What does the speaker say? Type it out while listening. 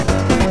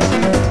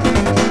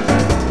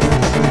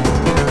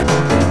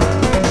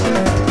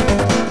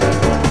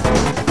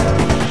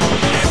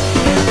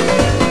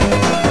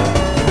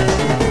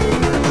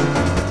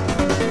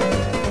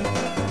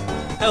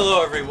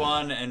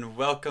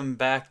welcome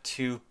back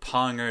to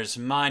Pongers.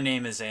 My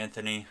name is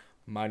Anthony,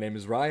 My name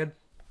is Ryan.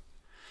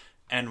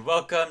 and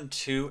welcome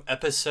to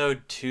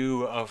episode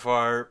 2 of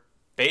our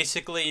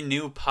basically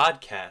new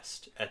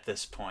podcast at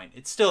this point.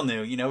 It's still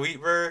new,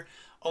 we're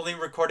only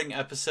recording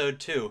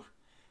episode 2.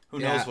 Who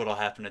knows what'll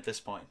happen at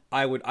this point?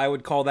 I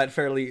would call that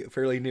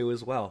fairly new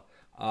as well.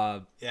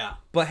 Yeah.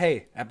 But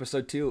hey,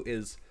 episode 2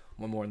 is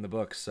one more in the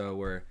book, so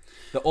we're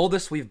the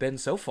oldest we've been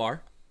so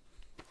far.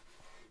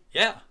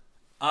 Yeah.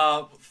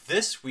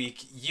 This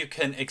week you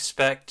can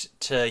expect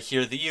to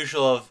hear the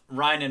usual of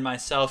Ryan and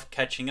myself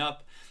catching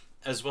up,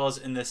 as well as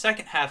in the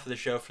second half of the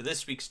show for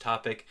this week's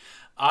topic,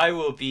 I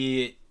will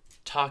be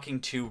talking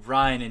to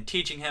Ryan and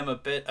teaching him a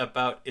bit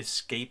about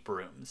escape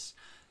rooms.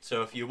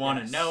 So if you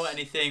want to know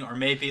anything, or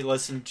maybe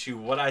listen to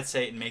what I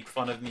say and make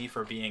fun of me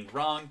for being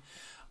wrong,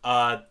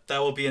 that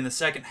will be in the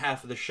second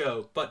half of the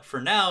show. But for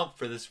now,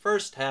 for this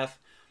first half,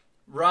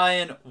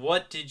 Ryan,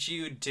 what did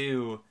you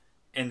do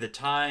in the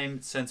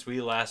time since we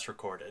last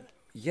recorded?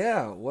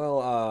 Yeah,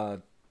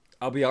 well,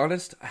 I'll be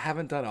honest, I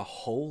haven't done a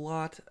whole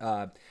lot.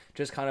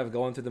 Just kind of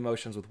going through the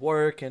motions with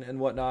work and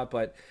whatnot,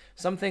 but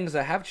some things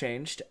that have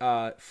changed.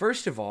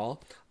 First of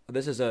all,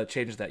 this is a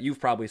change that you've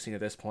probably seen at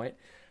this point.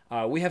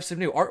 We have some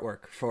new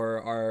artwork for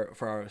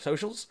our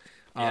socials.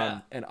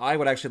 And I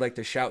would actually like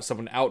to shout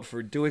someone out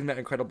for doing that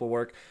incredible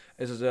work.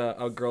 This is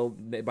a girl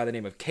by the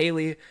name of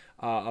Kaylee,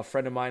 a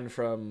friend of mine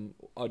from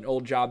an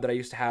old job that I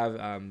used to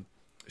have.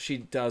 She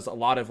does a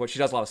lot of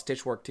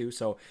stitch work too.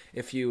 So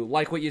if you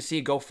like what you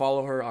see, go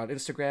follow her on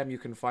Instagram. You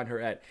can find her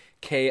at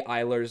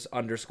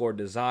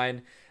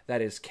 @KEilers_design.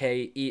 That is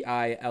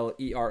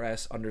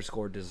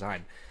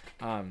KEILERS_design.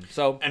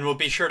 And we'll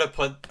be sure to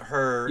put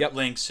her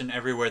links in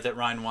everywhere that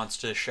Ryan wants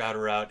to shout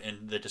her out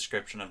in the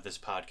description of this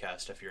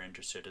podcast if you're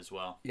interested as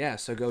well. Yeah,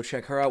 so go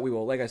check her out. We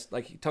will,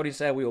 like Tony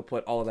said, we will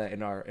put all of that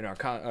in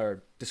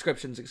our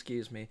descriptions.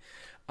 Excuse me.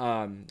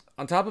 On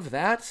top of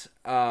that,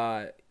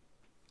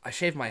 I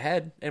shaved my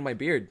head and my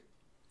beard.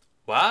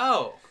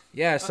 Wow.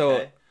 Yeah, so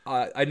okay.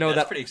 I know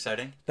that's pretty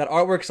exciting. That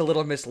artwork's a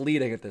little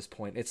misleading at this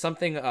point. It's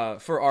something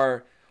for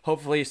our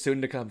hopefully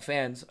soon to come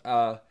fans.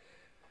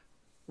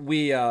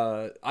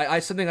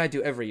 Something I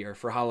do every year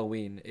for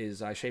Halloween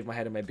is I shave my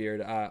head and my beard.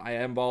 I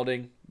am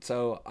balding,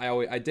 so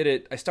I did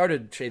it. I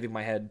started shaving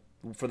my head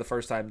for the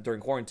first time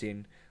during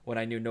quarantine when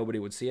I knew nobody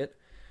would see it,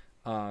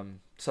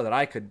 so that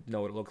I could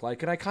know what it looked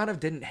like, and I kind of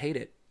didn't hate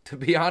it, to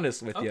be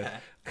honest with you.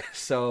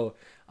 So,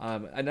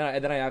 and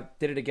then I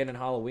did it again in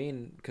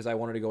Halloween because I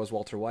wanted to go as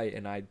Walter White,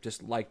 and I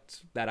just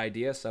liked that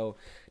idea. So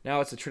now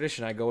it's a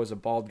tradition. I go as a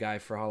bald guy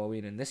for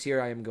Halloween, and this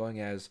year I am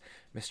going as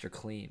Mr.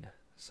 Clean.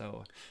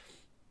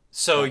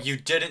 So you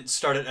didn't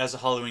start it as a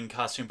Halloween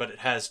costume, but it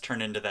has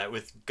turned into that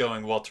with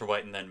going Walter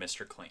White and then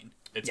Mr. Clean.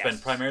 It's been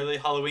primarily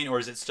Halloween, or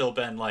has it still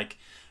been like,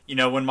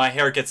 when my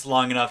hair gets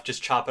long enough,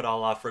 just chop it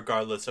all off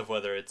regardless of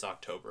whether it's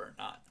October or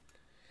not?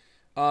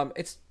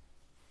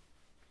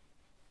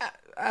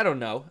 I don't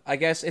know. I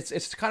guess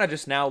it's kind of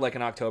just now like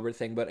an October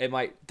thing, but it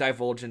might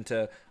divulge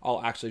into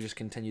I'll actually just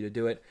continue to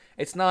do it.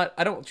 It's not,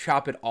 I don't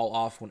chop it all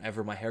off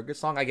whenever my hair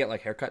gets long. I get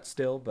like haircuts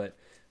still, but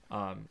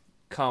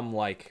come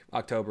like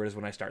October is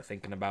when I start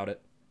thinking about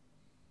it.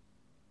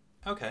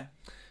 Okay.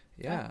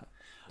 Yeah.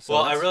 So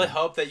well, I really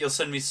hope that you'll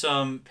send me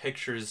some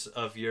pictures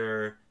of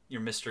your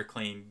Mr.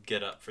 Clean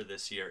get up for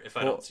this year if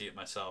I don't see it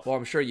myself. Well,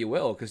 I'm sure you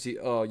will because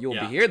you'll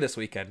be here this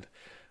weekend.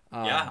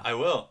 Yeah, I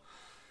will.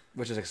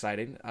 Which is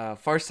exciting.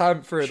 First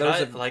time for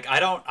those I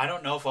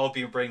don't know if I'll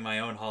be bringing my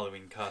own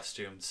Halloween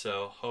costume,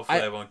 so hopefully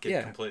I won't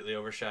get completely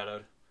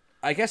overshadowed.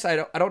 I guess I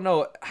don't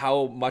know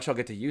how much I'll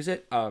get to use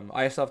it.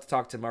 I still have to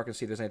talk to Mark and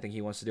see if there's anything he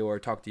wants to do, or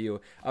talk to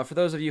you. For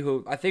those of you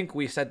who, I think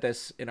we said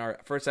this in our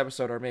first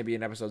episode or maybe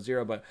in episode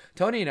 0, but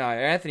Anthony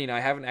and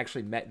I haven't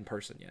actually met in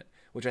person yet,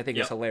 which I think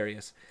is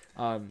hilarious.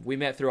 We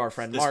met through our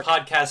friend Mark. This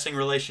podcasting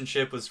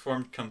relationship was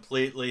formed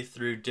completely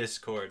through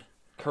Discord.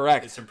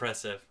 Correct. It's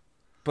impressive.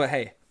 But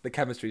hey, the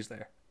chemistry's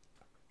there.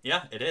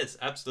 Yeah, it is.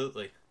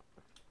 Absolutely.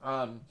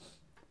 But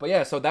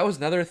yeah, so that was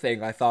another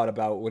thing I thought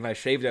about when I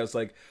shaved it. I was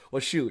like, well,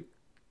 shoot.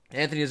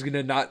 Anthony is going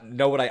to not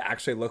know what I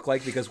actually look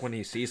like because when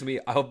he sees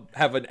me, I'll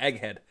have an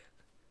egghead.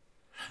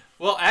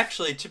 Well,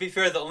 actually, to be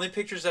fair, the only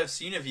pictures I've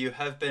seen of you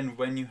have been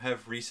when you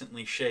have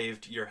recently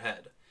shaved your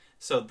head.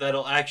 So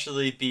that'll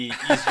actually be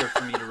easier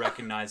for me to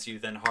recognize you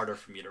than harder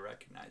for me to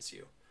recognize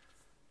you.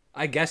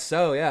 I guess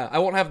so, yeah. I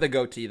won't have the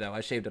goatee, though.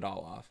 I shaved it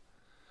all off.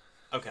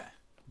 Okay.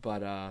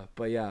 But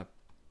yeah.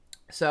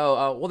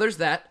 So, well, there's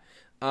that.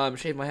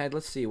 Shaved my head.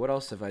 Let's see. What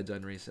else have I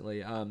done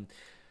recently?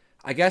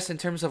 I guess in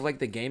terms of like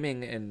the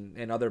gaming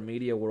and other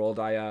media world,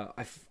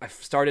 I've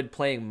started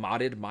playing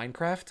modded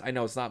Minecraft. I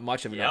know it's not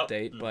much of an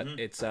update, but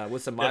it's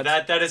with some mods.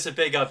 Yeah, that is a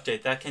big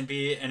update. That can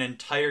be an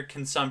entire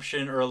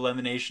consumption or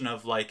elimination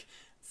of like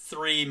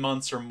 3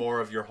 months or more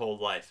of your whole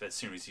life as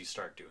soon as you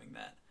start doing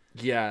that.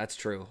 Yeah, that's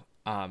true.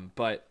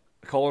 But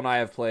Cole and I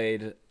have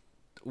played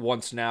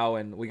once now,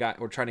 and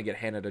we're trying to get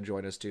Hannah to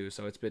join us too.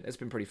 So it's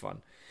been pretty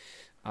fun.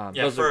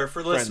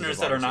 For listeners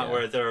that are not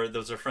aware,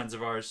 those are friends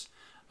of ours.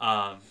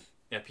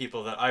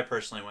 People that I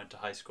personally went to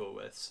high school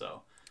with.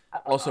 So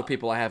Also,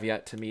 people I have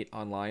yet to meet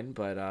online,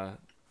 but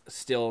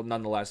still,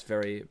 nonetheless,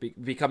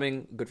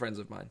 becoming good friends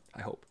of mine.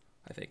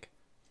 I think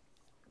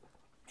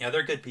Yeah,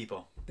 they're good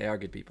people. they are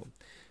good people.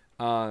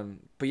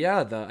 But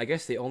yeah, I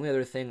guess the only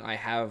other thing I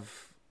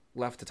have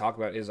left to talk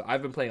about is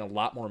I've been playing a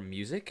lot more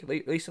music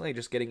recently.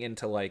 Just getting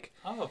into like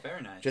Oh,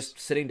 very nice. just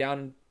sitting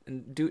down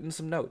and doing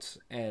some notes.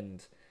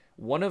 And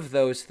one of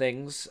those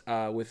things,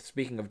 with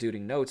speaking of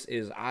doing notes,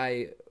 is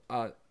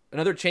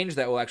another change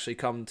that will actually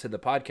come to the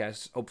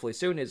podcast hopefully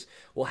soon is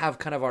we'll have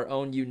kind of our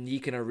own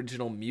unique and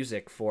original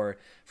music for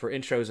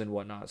intros and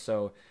whatnot.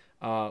 So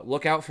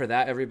look out for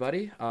that,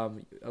 everybody.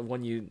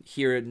 When you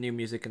hear new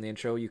music in the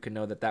intro, you can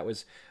know that that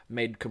was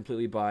made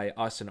completely by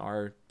us and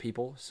our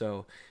people.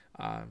 So,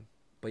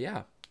 but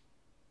yeah.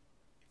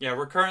 Yeah,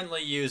 we're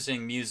currently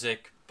using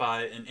music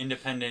by an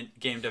independent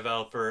game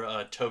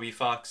developer, Toby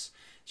Fox.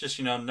 Just,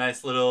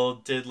 nice little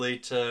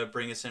diddly to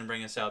bring us in,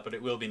 bring us out, but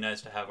it will be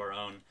nice to have our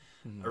own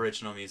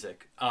original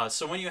music.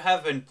 So when you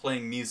have been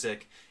playing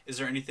music, is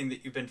there anything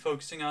that you've been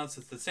focusing on?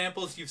 Since the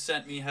samples you've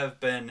sent me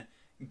have been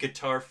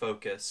guitar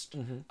focused.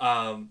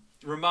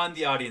 Remind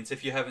the audience,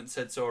 if you haven't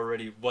said so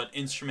already, what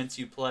instruments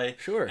you play.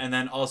 Sure. And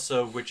then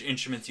also which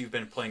instruments you've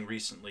been playing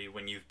recently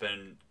when you've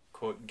been,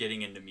 quote,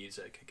 getting into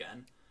music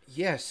again.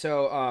 Yeah,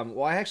 so I'm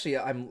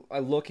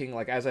looking,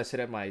 like, as I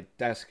sit at my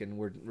desk and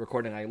we're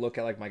recording, I look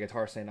at like my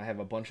guitar stand. I have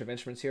a bunch of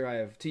instruments here. I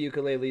have 2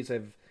 ukuleles, I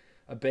have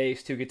a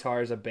bass, 2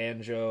 guitars, a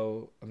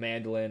banjo, a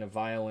mandolin, a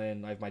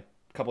violin. I have my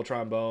couple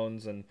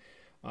trombones, and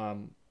I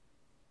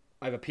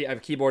have a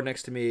keyboard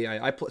next to me.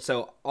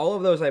 So all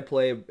of those I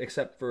play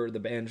except for the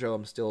banjo.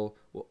 I'm still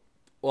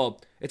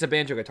it's a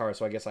banjo guitar,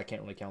 so I guess I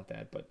can't really count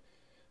that, but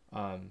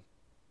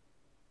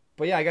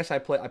yeah, I guess I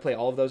play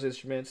all of those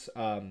instruments.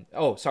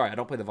 Sorry, I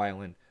don't play the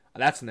violin.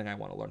 That's something I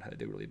want to learn how to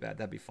do really bad.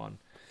 That'd be fun.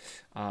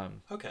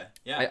 Okay,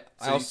 yeah.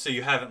 So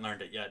you haven't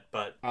learned it yet,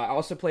 but I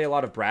also play a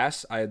lot of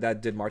brass. I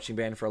did marching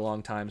band for a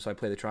long time, so I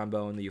play the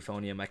trombone, the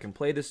euphonium. I can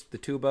play the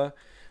tuba.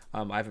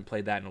 I haven't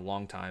played that in a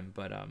long time,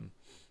 but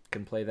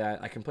can play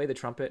that. I can play the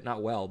trumpet,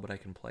 not well, but I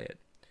can play it.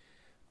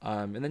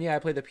 And then I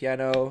play the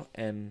piano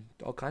and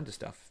all kinds of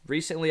stuff.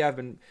 Recently, I've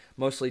been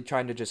mostly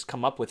trying to just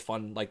come up with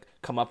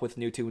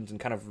new tunes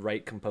and kind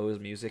of compose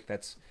music.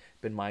 That's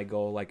been my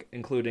goal, like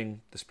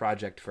including this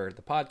project for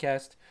the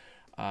podcast.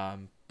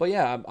 But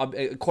yeah, I'm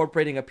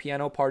incorporating a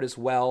piano part as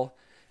well,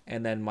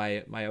 and then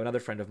my another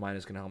friend of mine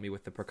is going to help me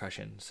with the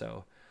percussion.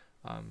 So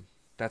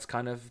that's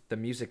kind of the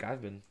music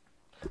I've been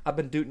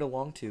dooting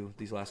along to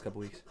these last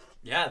couple weeks.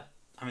 Yeah,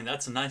 I mean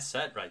that's a nice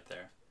set right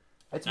there.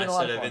 It's nice been a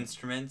lot set of of fun.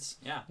 Instruments.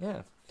 Yeah.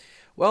 Yeah.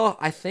 Well,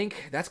 I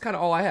think that's kind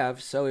of all I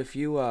have. So if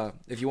you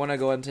want to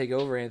go and take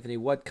over, Anthony,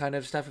 what kind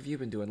of stuff have you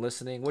been doing?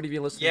 Listening? What have you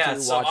been listening to? Yeah,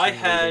 so watching,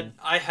 reading?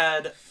 I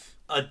had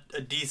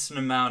a decent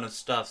amount of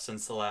stuff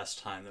since the last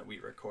time that we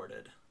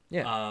recorded.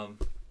 Yeah.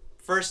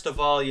 First of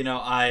all,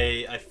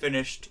 I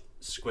finished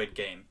Squid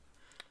Game.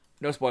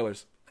 No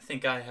spoilers. I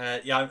think I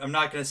had. Yeah, I'm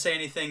not gonna say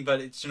anything, but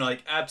it's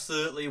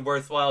absolutely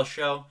worthwhile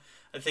show.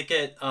 I think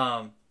it.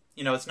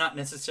 It's not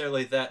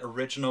necessarily that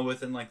original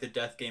within like the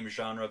death game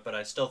genre, but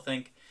I still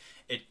think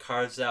it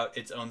carves out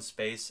its own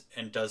space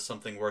and does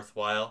something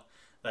worthwhile.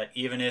 That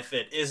even if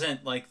it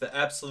isn't like the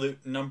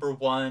absolute number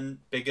one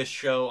biggest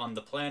show on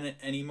the planet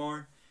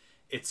anymore,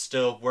 it's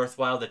still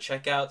worthwhile to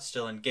check out,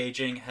 still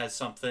engaging, has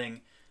something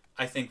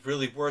I think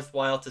really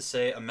worthwhile to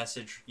say, a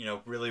message,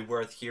 really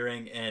worth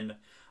hearing in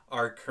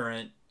our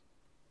current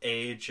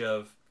age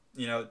of,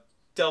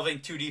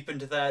 delving too deep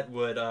into that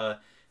would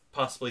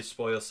possibly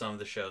spoil some of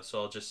the show.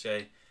 So I'll just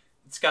say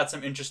it's got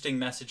some interesting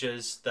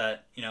messages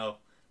that,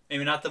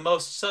 maybe not the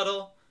most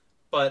subtle,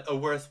 but a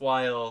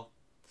worthwhile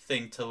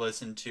thing to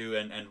listen to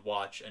and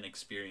watch and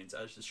experience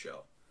as a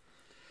show.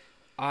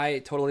 I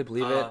totally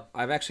believe it.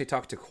 I've actually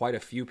talked to quite a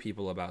few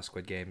people about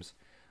Squid Games,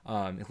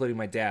 including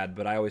my dad,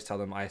 but I always tell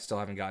them I still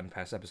haven't gotten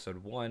past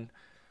episode 1,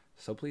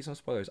 so please no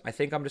spoilers. I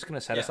think I'm just going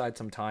to set aside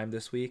some time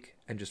this week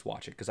and just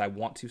watch it, because I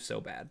want to so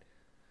bad.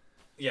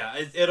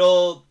 Yeah,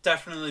 it'll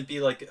definitely be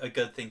like a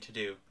good thing to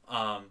do.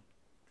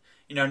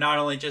 Not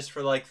only just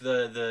for like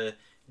the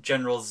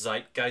general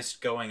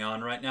zeitgeist going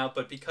on right now,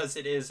 but because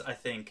it is, I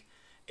think,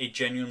 a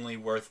genuinely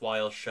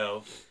worthwhile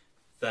show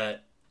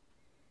that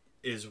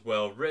is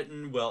well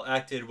written, well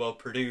acted, well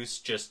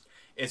produced.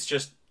 It's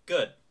just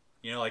good.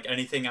 Like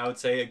anything I would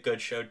say a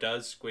good show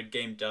does, Squid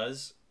Game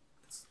does.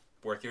 It's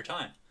worth your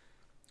time.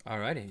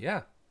 Alrighty,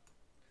 yeah.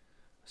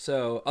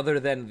 So other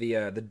than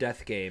the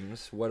death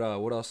games, what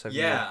else have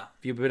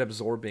you been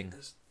absorbing?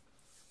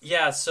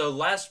 Yeah, so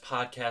last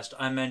podcast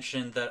I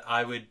mentioned that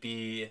I would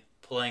be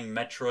playing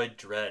Metroid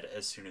Dread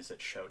as soon as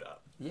it showed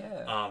up.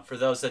 Yeah. For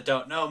those that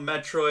don't know,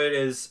 Metroid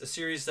is a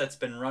series that's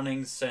been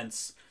running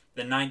since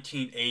the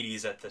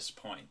 1980s at this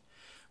point,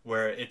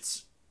 where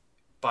it's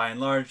by and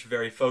large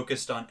very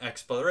focused on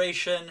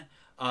exploration.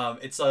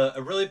 It's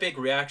a really big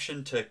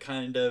reaction to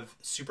kind of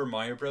Super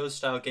Mario Bros.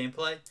 Style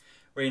gameplay,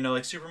 where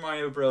like Super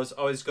Mario Bros.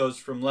 Always goes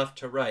from left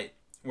to right,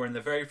 where in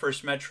the very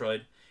first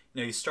Metroid,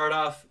 you start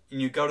off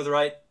and you go to the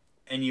right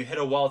and you hit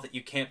a wall that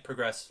you can't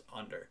progress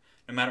under.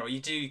 No matter what you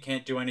do, you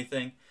can't do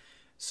anything.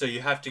 So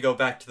you have to go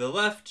back to the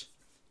left,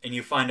 and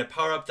you find a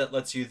power-up that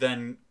lets you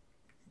then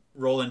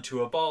roll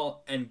into a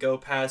ball and go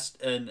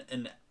past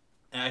an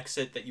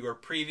exit that you were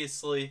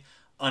previously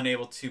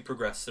unable to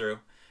progress through.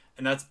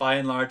 And that's by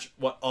and large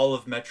what all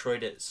of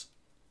Metroid is.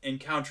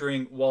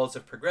 Encountering walls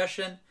of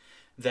progression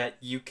that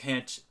you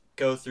can't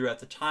go through at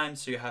the time,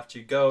 so you have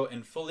to go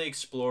and fully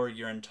explore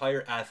your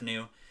entire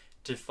avenue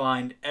to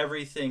find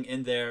everything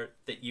in there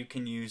that you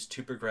can use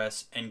to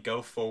progress and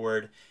go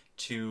forward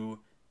to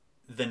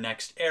the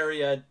next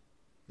area,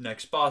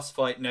 next boss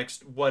fight,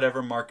 next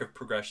whatever mark of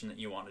progression that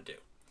you want to do.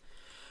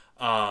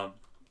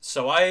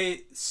 So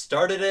I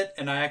started it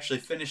and I actually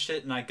finished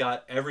it and I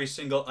got every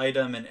single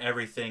item and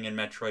everything in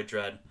Metroid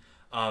Dread.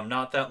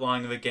 Not that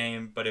long of a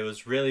game, but it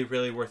was really,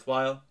 really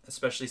worthwhile,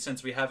 especially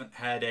since we haven't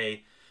had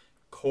a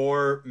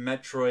core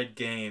Metroid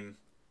game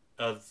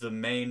of the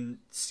main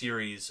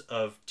series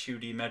of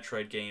 2D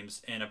Metroid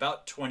games in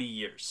about 20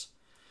 years.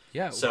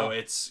 Yeah. So wow.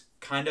 it's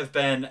kind of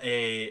been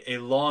a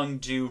long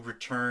due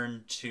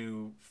return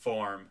to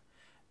form.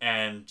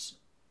 And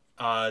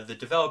the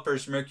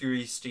developers,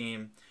 Mercury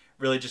Steam,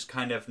 really just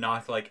kind of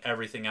knocked like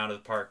everything out of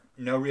the park.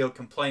 No real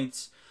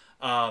complaints.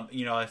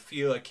 A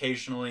few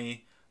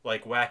occasionally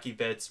like wacky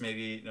bits,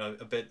 maybe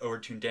a bit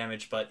overtuned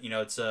damage, but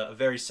it's a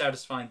very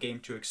satisfying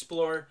game to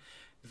explore.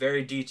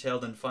 Very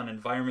detailed and fun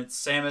environments.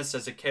 Samus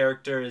as a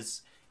character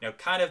is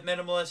kind of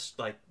minimalist,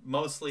 like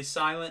mostly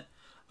silent,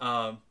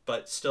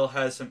 but still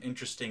has some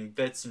interesting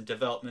bits and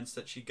developments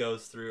that she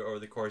goes through over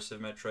the course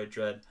of Metroid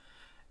Dread,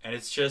 and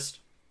it's just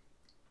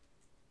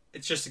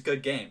a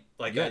good game.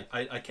 Like Yeah.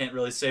 I can't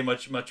really say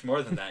much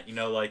more than that.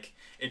 Like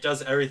it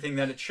does everything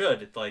that it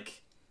should. It's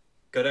like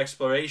good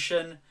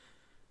exploration,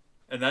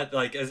 and that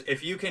like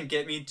if you can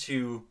get me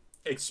to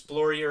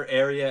explore your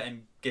area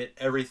and get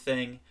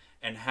everything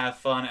and have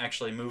fun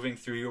actually moving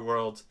through your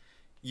world,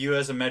 you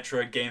as a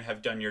Metroid game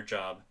have done your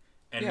job,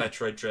 and Yeah.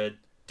 Metroid Dread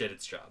did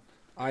its job.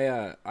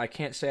 I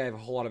can't say I have a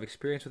whole lot of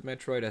experience with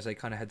Metroid, as I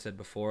kind of had said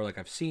before. Like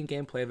I've seen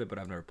gameplay of it, but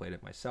I've never played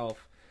it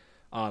myself.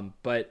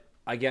 But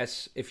I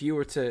guess if you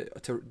were to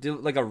do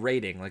like a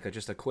rating, like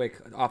just a quick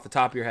off the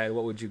top of your head,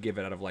 what would you give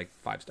it out of like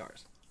 5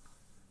 stars?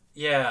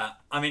 Yeah,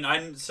 I mean,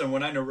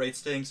 when I narrate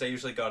things, I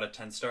usually go out of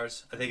 10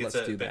 stars. I think it's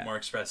Let's a do bit that. more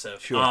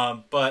expressive.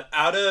 Sure. But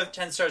out of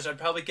 10 stars, I'd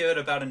probably give it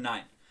about a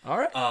 9. All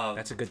right,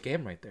 that's a good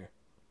game right there.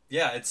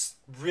 Yeah, it's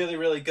really,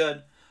 really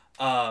good.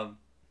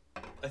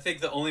 I think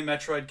the only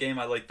Metroid game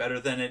I like better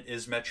than it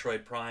is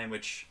Metroid Prime,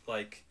 which,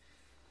 like,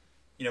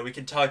 we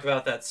can talk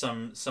about that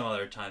some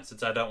other time,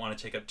 since I don't want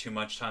to take up too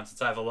much time,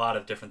 since I have a lot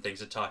of different things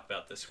to talk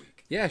about this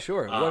week. Yeah,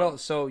 sure. What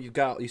else? So you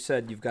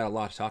said you've got a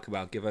lot to talk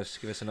about. Give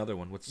us another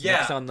one. What's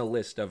next on the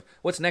list of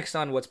what's next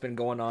on what's been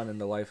going on in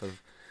the life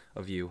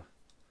of you?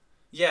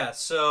 Yeah,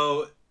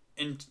 so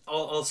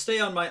I'll stay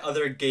on my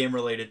other game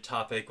related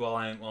topic while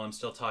I'm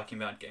still talking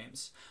about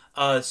games.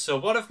 So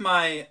one of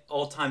my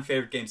all-time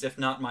favorite games, if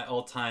not my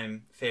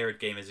all-time favorite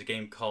game, is a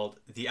game called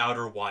The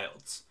Outer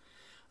Wilds.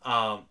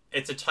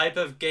 It's a type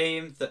of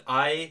game that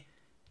I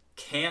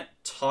can't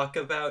talk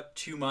about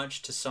too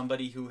much to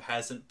somebody who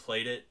hasn't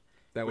played it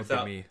That would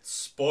without be me.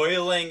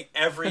 spoiling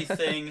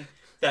everything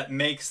that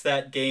makes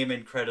that game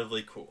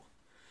incredibly cool.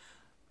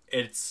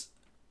 It's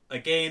a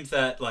game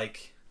that,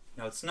 like,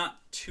 it's not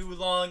too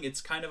long.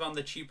 It's kind of on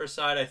the cheaper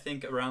side. I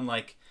think around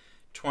like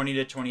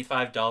 $20 to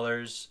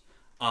 $25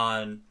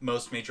 on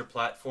most major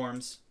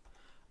platforms.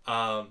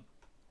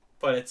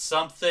 But it's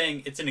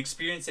an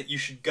experience that you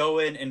should go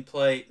in and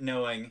play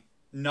knowing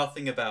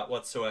nothing about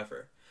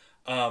whatsoever.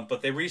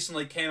 But they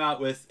recently came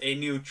out with a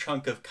new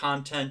chunk of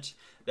content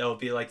that will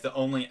be like the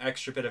only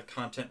extra bit of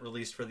content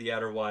released for the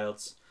Outer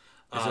Wilds.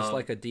 Is this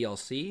like a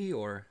DLC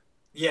or?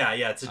 Yeah,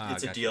 it's a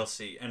Gotcha.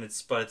 DLC, and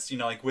it's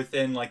like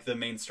within like the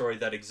main story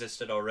that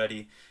existed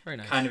already. Very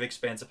nice. Kind of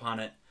expands upon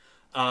it.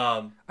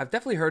 I've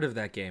definitely heard of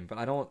that game, but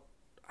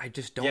I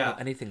just don't know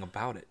anything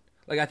about it.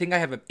 Like I think I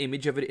have an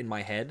image of it in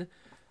my head,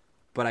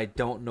 but I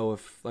don't know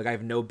if I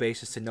have no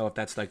basis to know if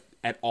that's like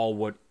at all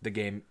what the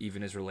game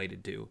even is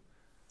related to.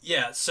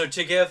 Yeah, so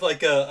to give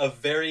like a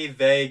very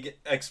vague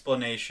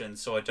explanation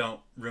so I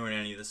don't ruin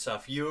any of the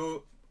stuff,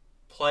 you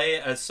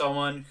play as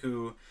someone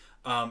who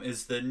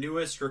is the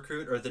newest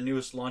recruit or the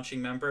newest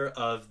launching member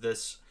of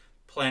this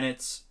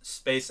planet's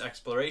space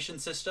exploration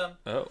system.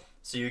 Oh.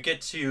 So you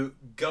get to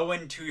go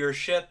into your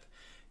ship,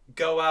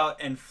 go out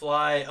and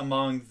fly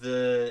among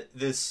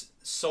this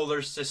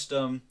solar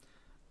system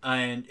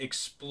and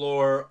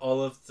explore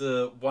all of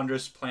the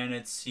wondrous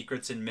planets,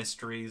 secrets, and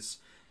mysteries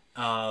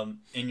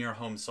in your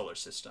home solar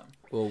system.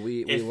 Well,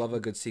 we love a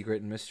good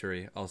secret and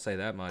mystery. I'll say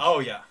that much. Oh,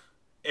 yeah.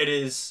 It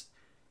is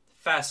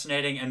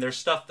fascinating, and there's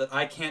stuff that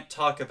I can't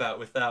talk about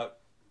without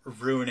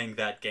ruining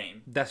that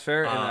game. That's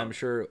fair, and I'm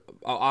sure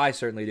I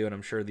certainly do, and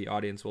I'm sure the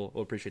audience will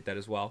appreciate that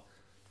as well.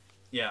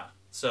 Yeah.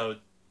 So,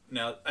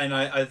 and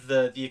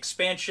the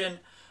expansion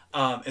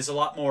is a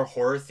lot more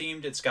horror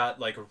themed. It's got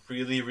like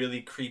really,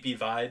 really creepy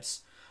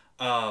vibes.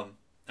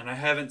 And I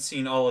haven't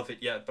seen all of it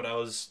yet, but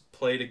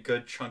played a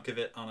good chunk of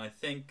it on I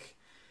think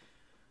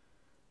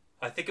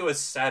it was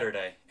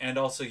Saturday, and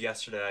also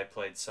yesterday I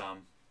played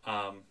some.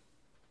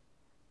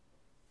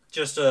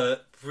 just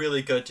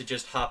really good to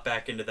just hop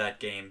back into that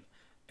game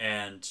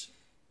and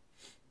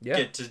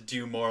get to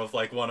do more of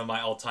like one of my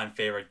all-time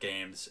favorite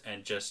games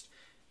and just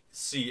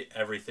see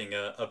everything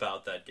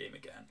about that game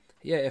again.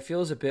 Yeah, it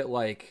feels a bit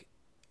like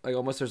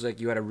almost there's like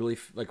you had a really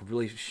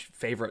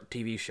favorite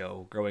TV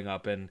show growing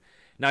up, and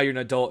now you're an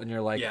adult and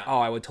you're like, oh,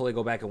 I would totally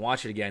go back and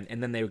watch it again,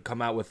 and then they would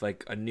come out with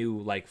like a new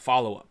like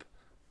follow-up,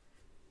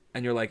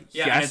 and you're like,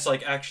 yes. And it's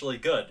like actually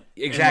good,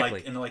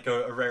 exactly, in like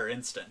a rare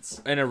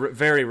instance, in a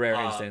very rare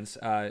instance.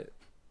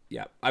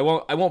 Yeah, I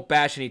won't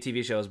bash any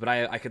TV shows, but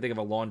I could think of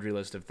a laundry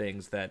list of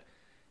things that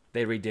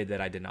they redid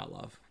that I did not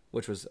love,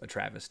 which was a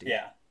travesty.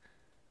 Yeah.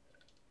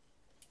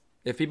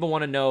 If people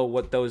want to know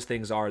what those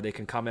things are, they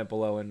can comment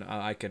below and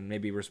I can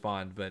maybe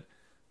respond. But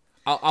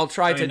I'll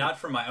try to. Not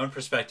from my own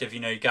perspective.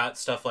 You got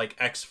stuff like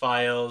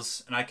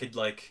X-Files, and I could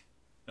like,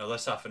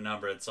 list off a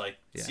number. It's like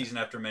season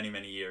after many,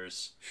 many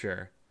years.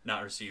 Sure.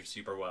 Not received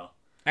super well.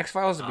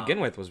 X-Files to begin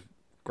with was a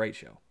great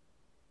show.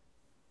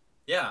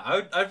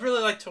 Yeah, I'd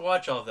really like to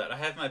watch all of that. I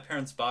have my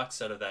parents' box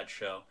set of that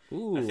show.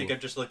 Ooh. I think I'm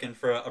just looking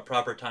for a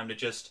proper time to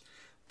just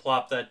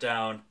plop that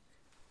down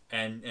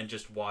and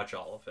just watch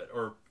all of it,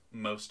 or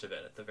most of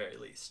it at the very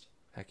least.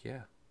 Heck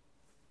yeah.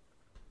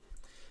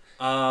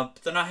 But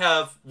then I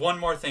have one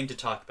more thing to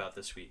talk about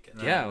this week.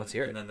 And then, let's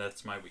hear it. And then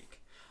that's my week.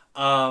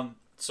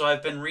 So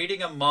I've been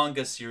reading a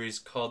manga series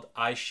called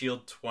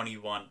Eyeshield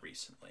 21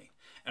 recently.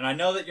 And I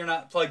know that you're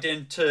not plugged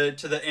into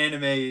the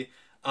anime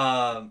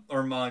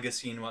or manga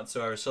scene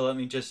whatsoever, so let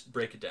me just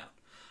break it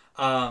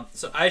down.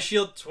 So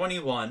Eyeshield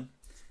 21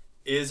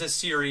 is a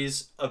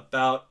series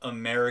about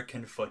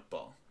American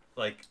football.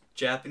 Like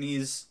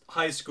Japanese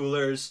high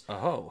schoolers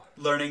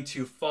learning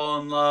to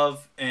fall in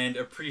love and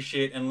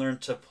appreciate and learn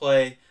to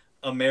play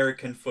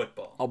American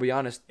football. I'll be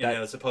honest,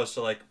 as opposed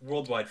to like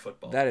worldwide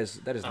football. That is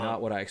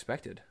not what I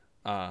expected.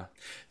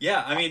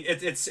 Yeah, I mean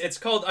it's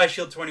called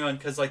Eyeshield 21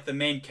 because like the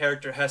main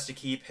character has to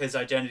keep his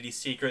identity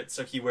secret,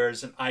 so he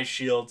wears an eye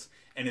shield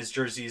and his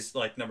jersey's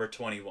like number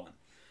 21.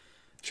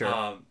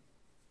 Sure.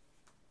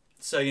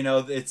 So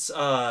it's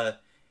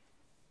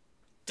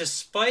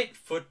despite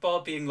football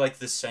being like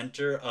the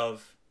center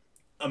of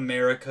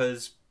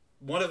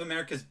one of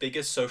America's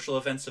biggest social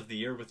events of the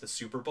year with the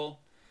Super Bowl,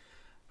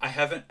 I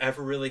haven't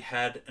ever really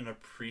had an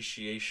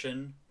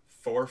appreciation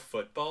for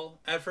football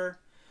ever.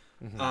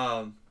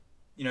 Mm-hmm.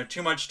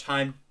 Too much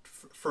time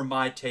for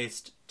my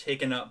taste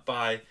taken up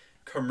by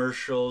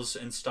commercials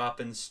and stop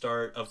and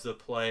start of the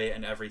play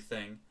and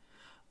everything.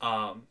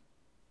 But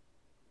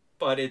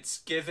it's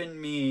given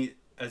me,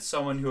 as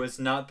someone who has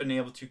not been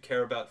able to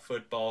care about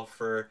football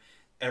for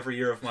every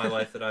year of my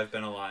life that I've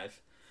been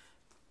alive,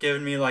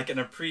 given me like an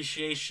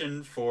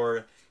appreciation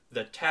for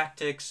the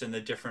tactics and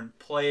the different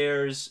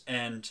players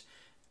and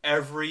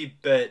every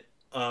bit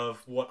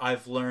of what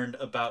I've learned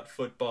about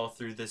football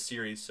through this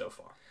series so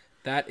far.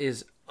 That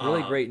is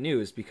really great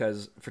news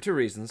because for two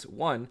reasons.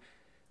 One,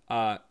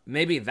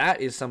 maybe that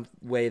is some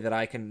way that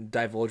I can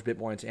divulge a bit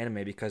more into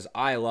anime because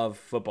I love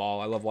football.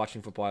 I love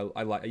watching football.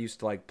 I used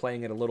to like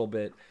playing it a little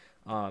bit.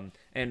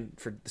 And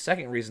for the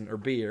second reason, or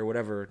B, or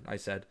whatever I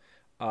said,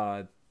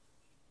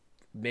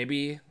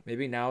 maybe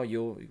now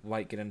you'll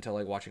like get into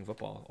like watching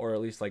football or at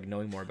least like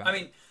knowing more about it. I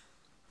mean,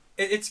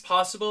 it's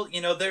possible.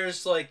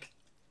 There's like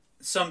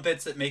some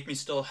bits that make me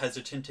still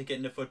hesitant to get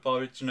into football.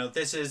 But,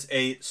 this is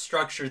a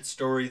structured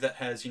story that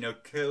has,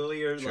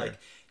 clear like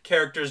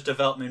characters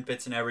development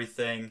bits and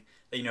everything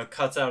that,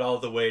 cuts out all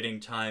the waiting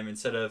time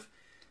instead of,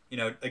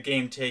 a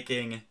game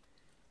taking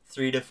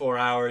 3 to 4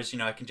 hours.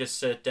 I can just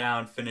sit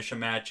down, finish a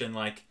match in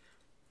like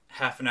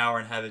half an hour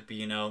and have it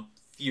be,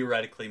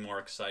 theoretically more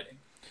exciting.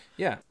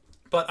 Yeah.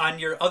 But on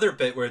your other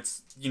bit where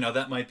it's,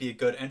 that might be a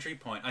good entry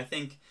point, I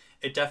think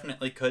it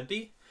definitely could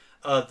be.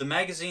 The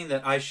magazine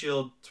that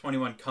Eyeshield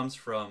 21 comes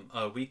from,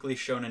 Weekly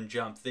Shonen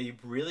Jump, they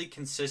really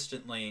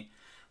consistently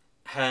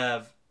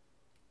have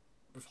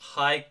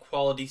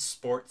high-quality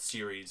sports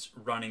series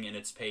running in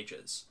its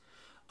pages.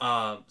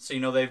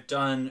 So, they've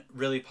done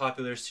really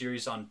popular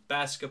series on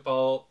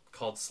basketball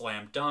called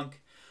Slam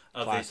Dunk.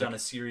 They've done a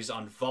series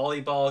on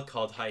volleyball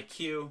called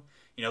Haikyuu.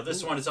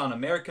 This one is on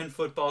American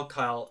football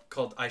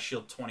called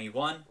Eyeshield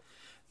 21.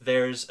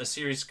 There's a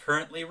series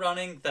currently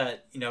running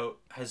that,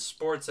 has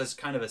sports as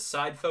kind of a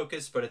side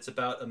focus, but it's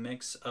about a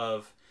mix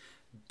of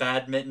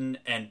badminton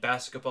and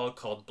basketball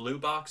called Blue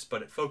Box,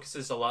 but it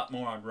focuses a lot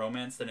more on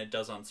romance than it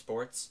does on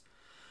sports.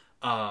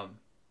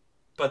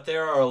 But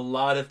there are a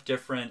lot of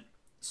different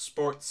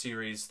sports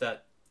series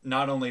that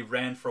not only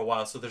ran for a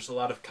while, so there's a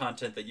lot of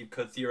content that you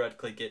could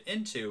theoretically get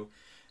into,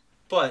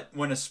 but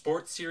when a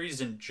sports series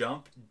in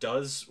Jump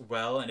does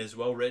well and is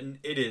well written,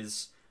 it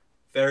is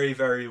very,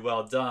 very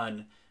well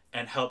done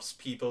and helps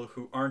people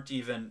who aren't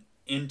even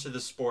into the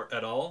sport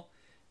at all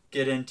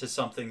get into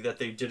something that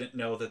they didn't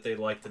know that they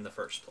liked in the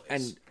first place.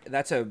 And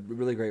that's a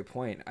really great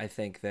point. I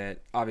think that,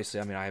 obviously,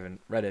 I haven't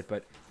read it,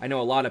 but I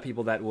know a lot of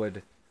people that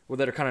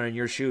are kind of in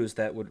your shoes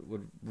that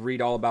would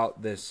read all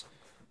about this,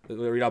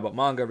 read all about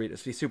manga, be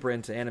super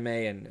into anime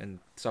and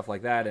stuff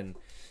like that, and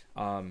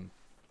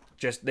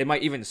just they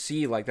might even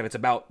see like that it's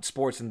about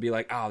sports and be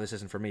like, oh, this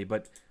isn't for me.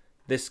 But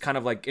this kind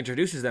of like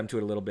introduces them to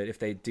it a little bit if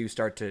they do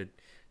start to,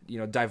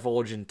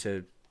 divulge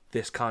into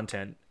this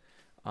content.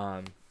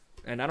 And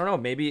I don't know,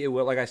 maybe it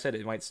will, like I said,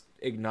 it might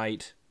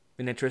ignite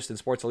an interest in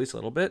sports at least a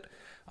little bit.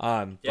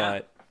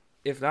 But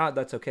if not,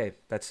 that's okay.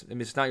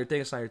 It's not your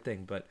thing, it's not your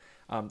thing. But,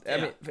 I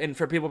mean, and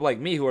for people like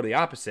me who are the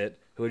opposite,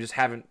 who just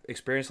haven't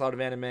experienced a lot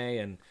of anime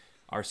and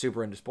are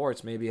super into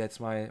sports, maybe that's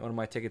one of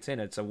my tickets in.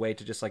 It's a way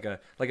to just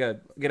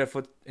get a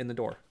foot in the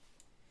door.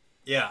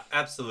 Yeah,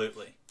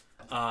 absolutely.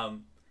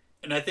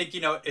 And I think,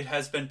 it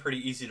has been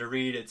pretty easy to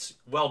read. It's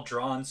well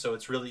drawn, so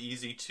it's really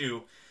easy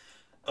to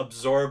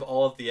absorb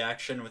all of the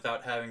action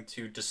without having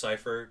to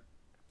decipher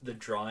the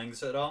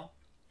drawings at all.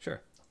 Sure.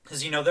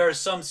 Because, there are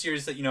some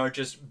series that, are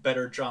just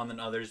better drawn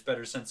than others,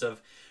 better sense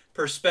of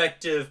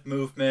perspective,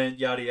 movement,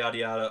 yada, yada,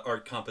 yada,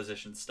 art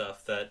composition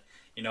stuff that,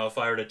 if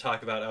I were to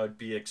talk about, I would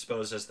be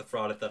exposed as the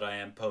fraud that I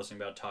am posting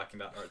about talking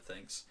about art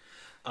things.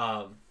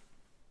 But,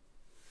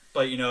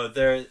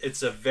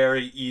 it's a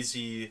very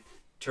easy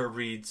to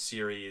read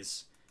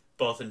series,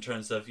 both in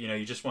terms of,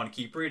 you just want to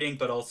keep reading,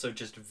 but also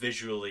just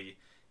visually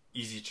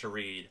easy to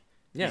read,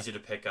 easy to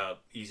pick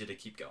up, easy to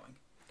keep going.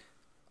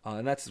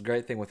 And that's the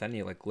great thing with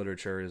any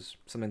literature is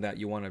something that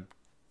you want to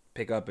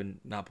pick up and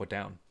not put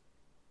down.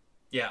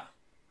 Yeah,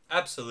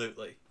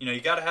 absolutely. You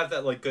got to have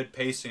that good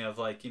pacing of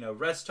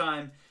rest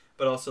time,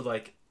 but also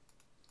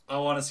I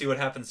want to see what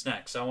happens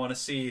next. I want to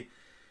see,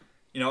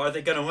 are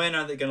they going to win?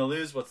 Are they going to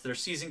lose? What's their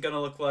season going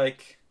to look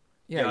like?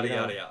 Yeah, yada,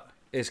 yada, yada.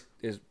 Is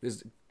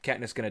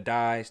Katniss going to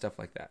die? Stuff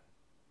like that.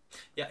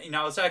 Yeah,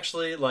 I was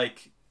actually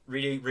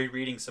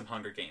rereading some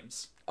Hunger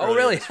Games. Oh,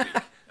 really? This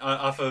week,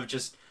 off of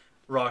just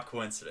raw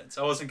coincidence.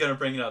 I wasn't going to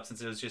bring it up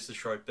since it was just a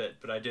short bit,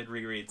 but I did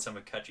reread some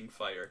of Catching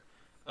Fire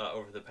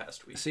over the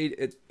past week. See,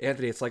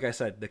 Anthony, it's like I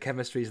said, the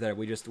chemistry's there.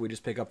 We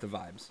just pick up the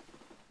vibes.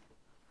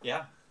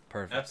 Yeah.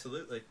 Perfect.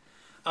 Absolutely.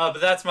 But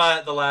that's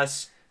the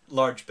last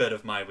large bit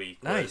of my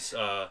week. Nice.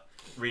 Was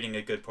reading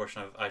a good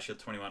portion of Eyeshield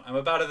 21. I'm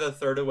about a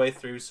third of the way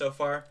through so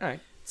far. All right.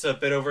 It's a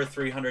bit over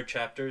 300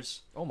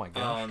 chapters. Oh my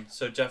gosh.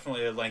 So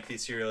definitely a lengthy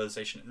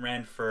serialization. It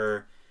ran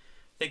for,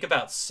 I think,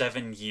 about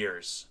 7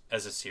 years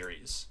as a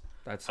series.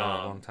 That's a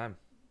long time.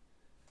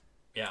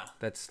 Yeah.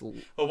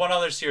 Well, one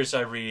other series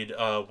I read,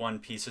 One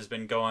Piece, has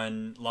been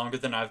going longer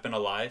than I've been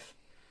alive.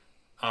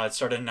 It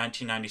started in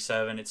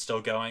 1997. It's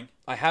still going.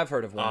 I have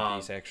heard of One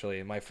Piece,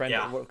 actually. My friend,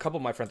 a couple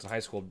of my friends in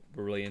high school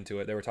were really into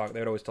it. They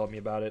had always told me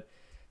about it,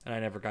 and I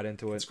never got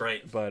into it. It's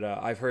great. But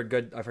I've heard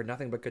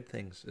nothing but good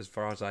things as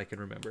far as I can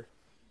remember.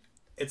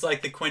 It's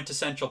like the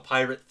quintessential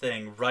pirate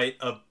thing, right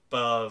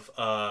above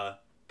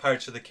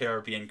Pirates of the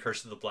Caribbean: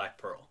 Curse of the Black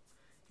Pearl.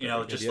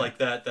 Like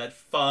that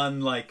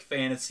fun,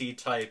 fantasy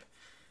type,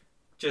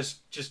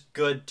 just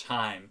good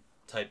time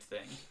type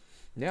thing.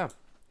 Yeah.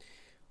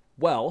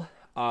 Well,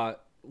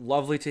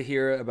 lovely to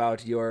hear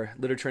about your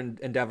literature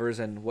endeavors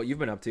and what you've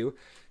been up to.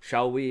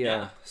 Shall we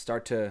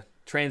start to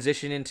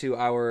transition into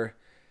our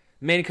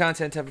main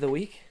content of the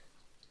week?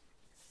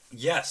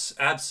 Yes,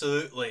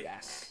 absolutely.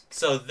 Yes.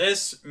 So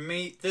this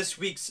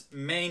week's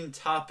main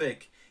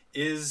topic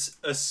is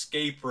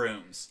escape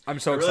rooms. I'm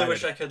so excited. I really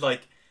wish I could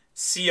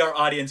see our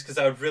audience, because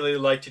I would really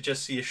like to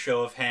just see a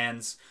show of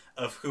hands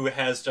of who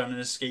has done an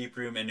escape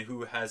room and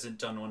who hasn't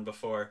done one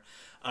before.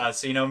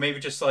 So maybe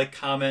just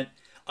comment.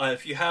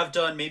 If you have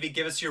done, maybe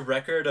give us your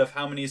record of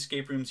how many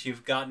escape rooms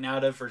you've gotten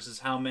out of versus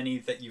how many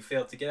that you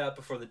failed to get out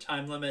before the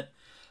time limit,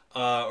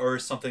 or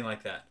something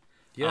like that.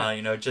 Yeah.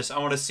 I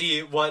want to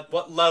see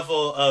what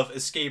level of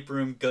escape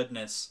room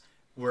goodness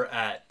we're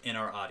at in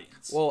our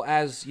audience. Well,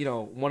 as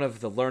one of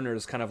the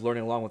learners, kind of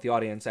learning along with the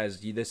audience,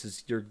 as this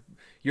is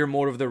you're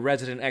more of the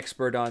resident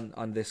expert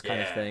on this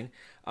kind of thing.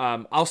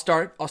 I'll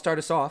start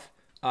us off.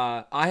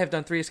 I have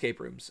done 3 escape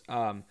rooms.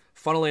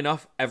 Funnily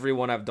enough, every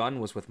one I've done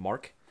was with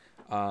Mark.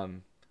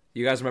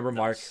 You guys remember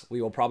Mark?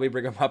 We will probably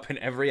bring him up in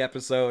every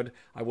episode.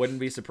 I wouldn't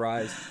be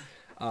surprised.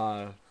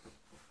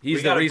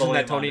 He's the reason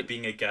that Tony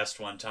being a guest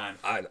one time.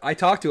 I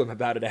talked to him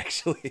about it,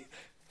 actually,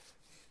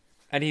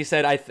 and he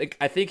said, "I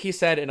think he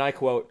said," and I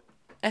quote,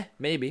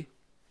 maybe."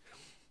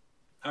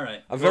 All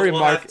right, a very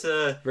Mark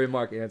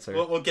answer.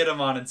 We'll get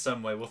him on in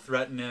some way. We'll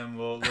threaten him.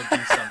 We'll do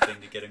something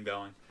to get him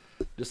going.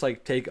 Just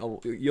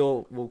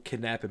we'll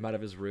kidnap him out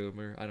of his room,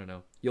 or I don't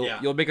know.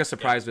 You'll make a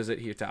surprise visit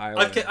here to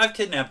Iowa. I've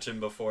kidnapped him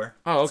before.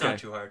 Oh, okay. It's not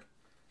too hard.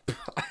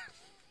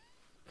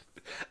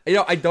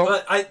 I don't.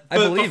 But I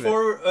believe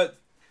before, it.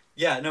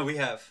 We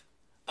have.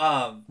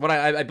 But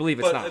I believe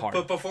it's not hard.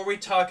 But before we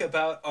talk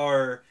about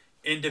our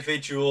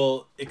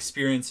individual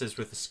experiences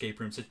with escape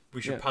rooms,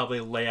 we should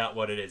probably lay out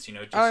what it is.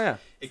 Just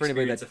for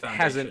anybody that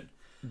hasn't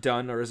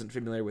done or isn't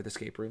familiar with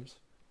escape rooms.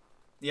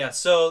 Yeah.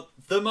 So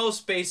the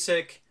most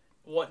basic,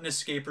 what an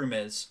escape room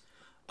is,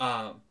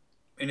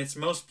 in its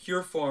most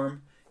pure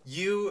form,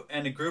 you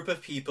and a group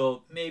of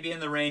people, maybe in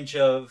the range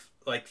of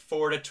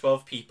 4 to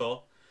 12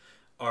 people,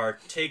 are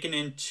taken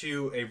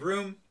into a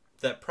room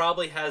that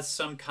probably has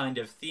some kind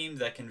of theme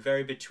that can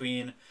vary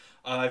between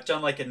I've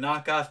done a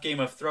knockoff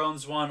Game of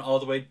Thrones one, all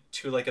the way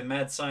to a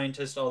mad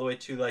scientist, all the way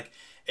to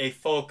a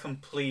full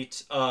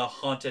complete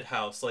haunted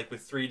house,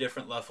 with 3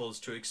 different levels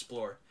to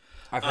explore.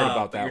 I've heard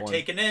about but that you're one.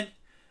 taken in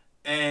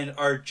and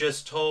are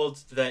just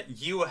told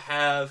that you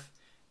have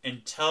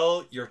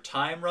until your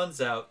time runs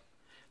out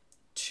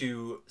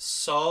to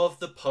solve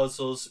the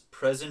puzzles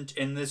present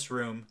in this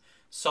room,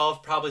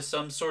 solve probably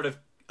some sort of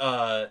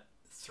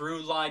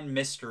through line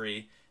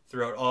mystery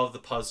throughout all of the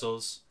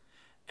puzzles,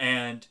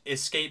 and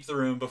escape the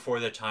room before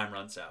the time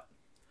runs out.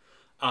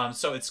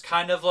 So it's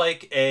kind of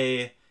like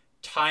a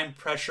time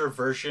pressure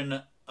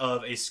version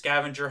of a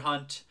scavenger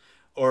hunt,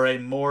 or a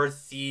more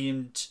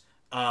themed.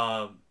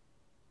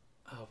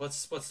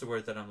 What's the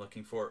word that I'm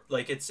looking for?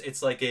 Like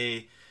it's like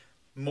a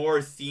more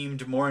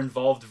themed, more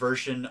involved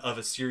version of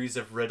a series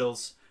of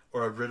riddles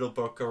or a riddle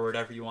book or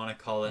whatever you want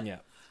to call it. Yeah.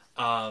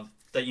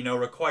 That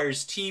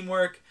requires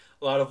teamwork,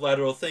 a lot of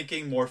lateral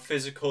thinking, more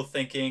physical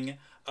thinking,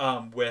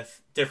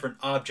 with different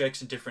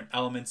objects and different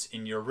elements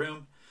in your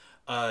room,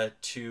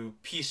 to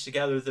piece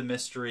together the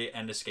mystery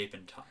and escape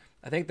in time.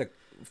 I think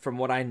from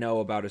what I know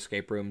about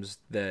escape rooms,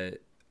 I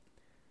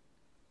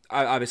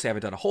obviously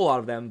haven't done a whole lot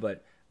of them,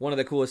 but one of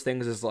the coolest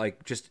things is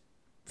like just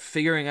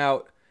figuring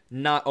out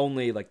not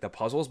only like the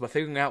puzzles, but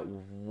figuring out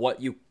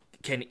what you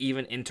can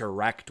even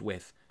interact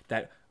with.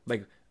 That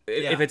like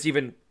if it's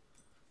even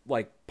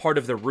like part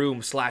of the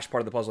room / part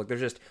of the puzzle. Like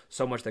there's just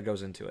so much that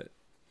goes into it.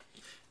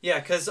 Yeah,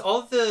 because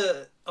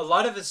a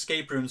lot of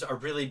escape rooms are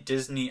really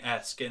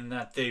Disney-esque in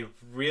that they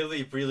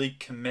really, really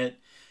commit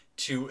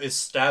to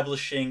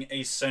establishing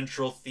a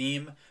central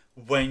theme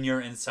when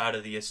you're inside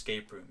of the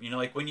escape room.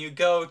 Like when you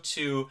go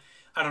to,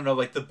 I don't know,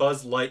 like the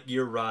Buzz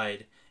Lightyear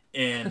ride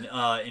in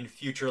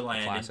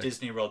Futureland in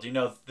Disney World,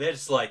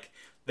 it's like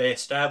they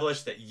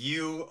establish that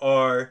you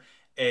are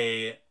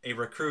a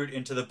recruit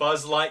into the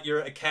Buzz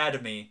Lightyear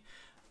Academy.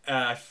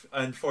 I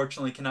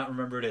unfortunately cannot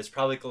remember what it is.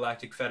 Probably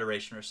Galactic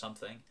Federation or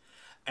something.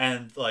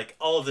 And like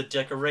all of the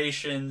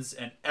decorations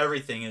and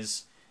everything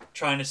is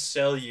trying to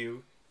sell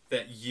you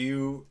that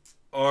you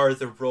are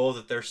the role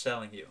that they're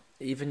selling you.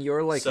 Even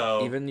your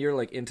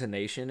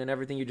intonation and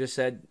everything you just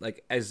said,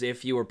 like as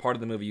if you were part of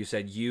the movie. You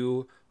said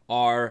you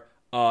are,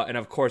 and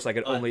of course I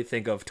could only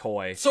think of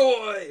toy.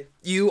 Toy.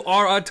 You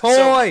are a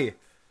toy.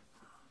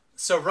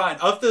 So Ryan,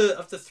 of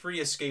the 3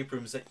 escape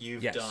rooms that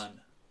you've done,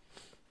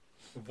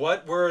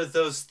 what were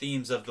those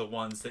themes of the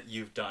ones that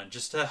you've done,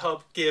 just to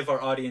help give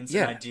our audience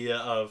an idea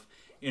of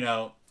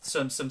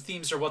some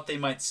themes or what they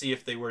might see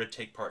if they were to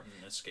take part in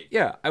an escape.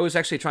 Yeah, I was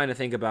actually trying to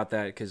think about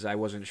that because I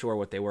wasn't sure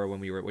what they were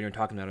when you were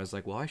talking about it. I was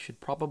like, well, I should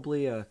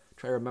probably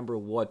try to remember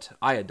what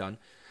I had done.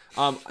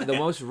 The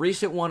most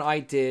recent one I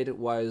did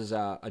was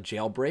a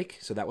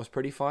jailbreak, so that was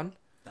pretty fun.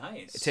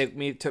 Nice.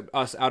 It took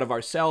us out of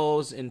our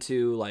cells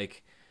into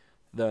like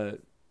the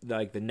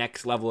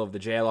next level of the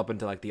jail, up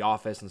into like the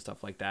office and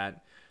stuff like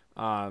that.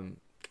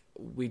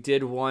 We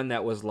did one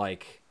that was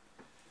like,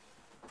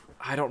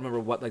 I don't remember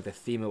what like the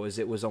theme it was.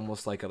 It was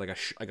almost like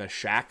a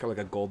shack or like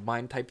a gold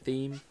mine type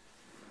theme,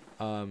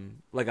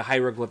 like a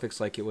hieroglyphics.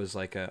 Like it was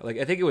like I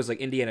think it was like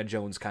Indiana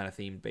Jones kind of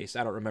theme based.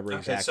 I don't remember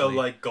exactly. So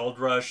like Gold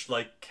Rush,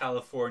 like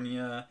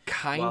California,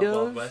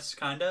 Wild West,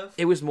 kind of.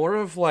 It was more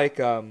of like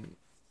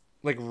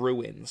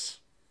ruins.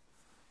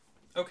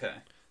 Okay.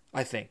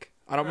 I think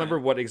I don't remember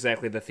what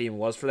exactly the theme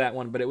was for that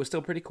one, but it was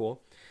still pretty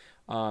cool.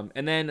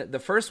 And then the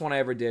first one I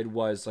ever did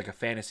was like a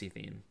fantasy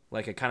theme,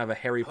 like a kind of a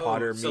Harry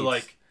Potter meets. So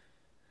like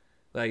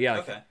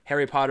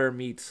Harry Potter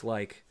meets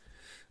like,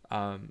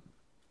 I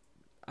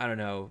don't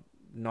know,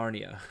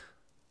 Narnia.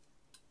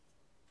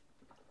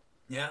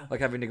 Yeah. Like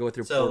having to go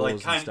through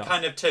portals and stuff.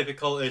 Kind of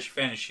typical-ish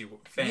fantasy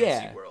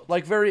world.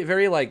 Like very,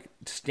 very like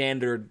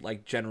standard,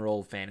 like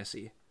general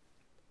fantasy.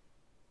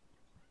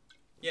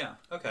 Yeah,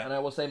 okay. And I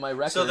will say my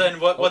record... So then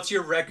what's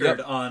your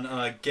record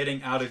on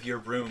getting out of your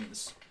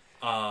rooms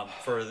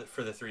for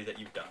the 3 that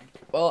you've done?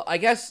 Well, I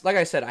guess, like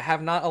I said, I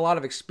have not a lot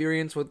of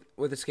experience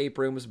with escape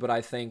rooms, but I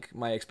think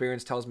my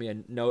experience tells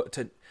me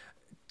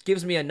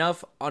gives me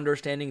enough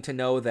understanding to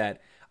know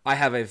that I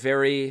have a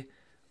very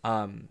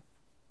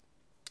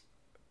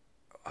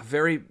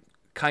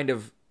kind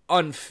of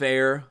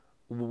unfair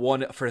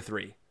 1 for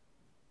 3.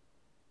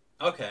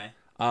 Okay.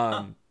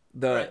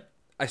 Right.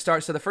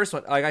 So the first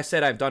one, like I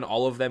said, I've done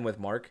all of them with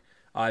Mark.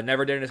 I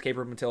never did an escape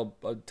room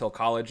until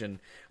college, and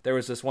there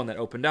was this one that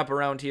opened up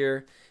around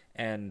here,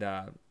 and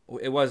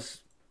it was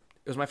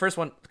my first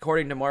one.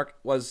 According to Mark,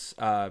 it was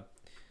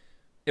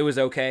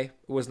okay. It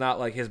was not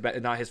like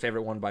not his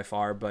favorite one by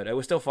far, but it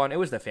was still fun. It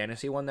was the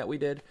fantasy one that we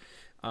did.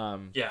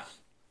 Yeah.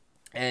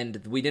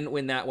 And we didn't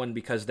win that one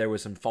because there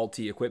was some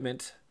faulty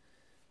equipment.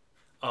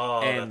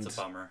 Oh, and that's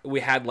a bummer. We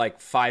had like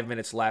 5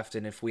 minutes left,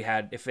 and if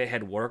it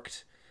had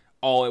worked,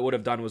 all it would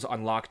have done was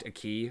unlocked a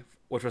key,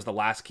 which was the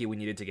last key we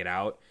needed to get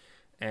out.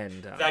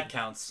 And that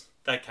counts.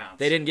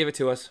 They didn't give it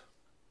to us.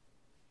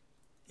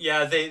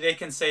 Yeah, they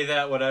can say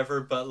that, whatever,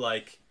 but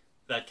like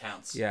that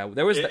counts. Yeah,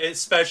 there was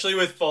especially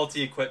with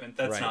faulty equipment.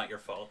 That's not your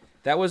fault.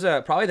 That was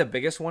probably the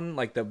biggest one,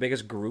 like the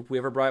biggest group we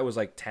ever brought. It was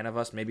like 10 of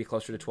us, maybe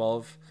closer to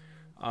 12.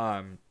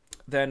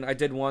 Then I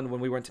did one when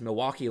we went to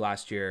Milwaukee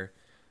last year.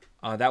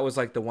 That was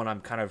like the one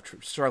I'm kind of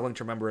struggling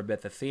to remember a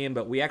bit the theme,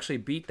 but we actually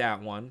beat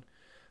that one.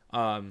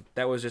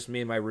 That was just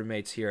me and my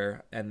roommates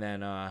here, and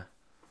then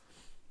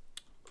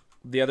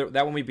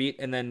that one we beat,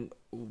 and then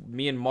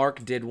me and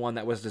Mark did one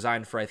that was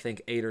designed for I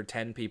think 8 or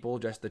 10 people,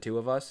 just the two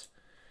of us.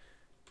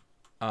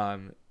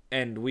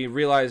 And we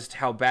realized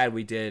how bad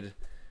we did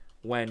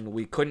when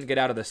we couldn't get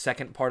out of the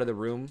second part of the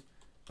room,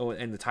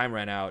 and the time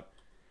ran out,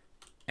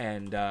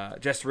 and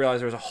just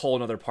realized there was a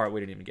whole other part we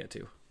didn't even get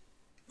to.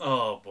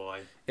 Oh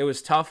boy, it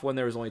was tough when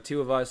there was only two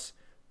of us,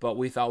 but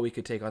we thought we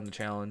could take on the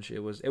challenge. It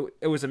was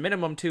a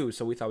minimum too,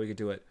 so we thought we could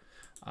do it.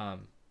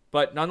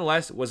 But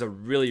nonetheless, it was a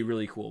really,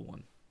 really cool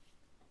one.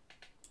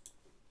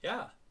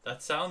 Yeah,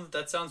 that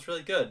sounds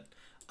really good.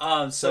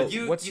 So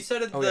you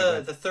said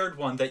the third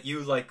one that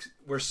you like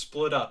were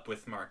split up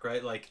with Mark,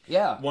 right? Like,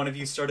 yeah, one of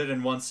you started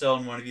in one cell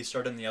and one of you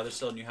started in the other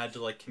cell, and you had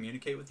to like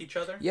communicate with each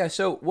other. Yeah.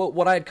 So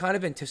what I had kind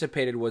of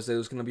anticipated was that it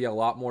was going to be a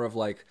lot more of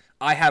like,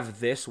 I have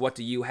this. What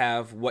do you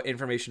have? What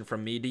information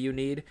from me do you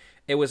need?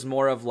 It was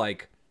more of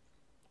like,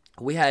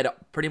 we had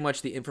pretty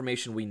much the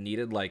information we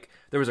needed. Like,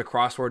 there was a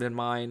crossword in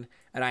mine,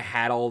 and I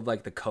had all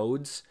like the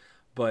codes,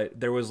 but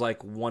there was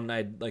like one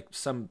I'd like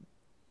some.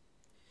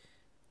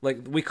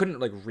 Like, we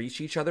couldn't like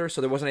reach each other, so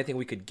there wasn't anything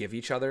we could give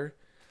each other.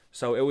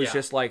 So it was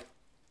just like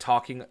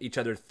talking each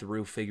other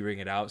through figuring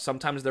it out.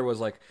 Sometimes there was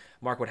like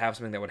Mark would have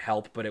something that would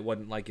help, but it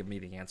wouldn't like give me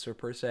the answer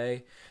per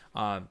se.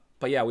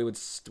 But yeah, we'd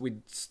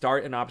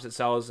start in opposite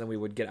cells, and we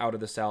would get out of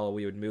the cell.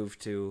 We would move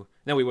to,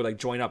 then we would like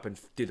join up and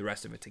do the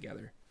rest of it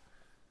together.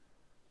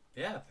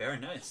 Yeah, very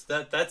nice.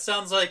 That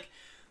sounds like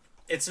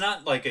it's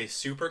not like a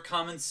super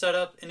common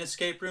setup in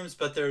escape rooms,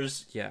 but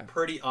there's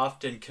pretty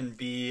often can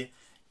be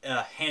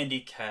a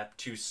handicap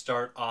to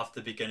start off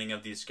the beginning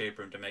of the escape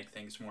room to make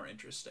things more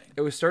interesting.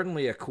 It was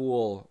certainly a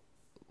cool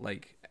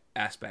like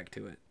aspect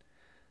to it.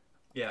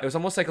 Yeah, it was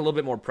almost like a little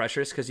bit more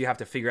precious because you have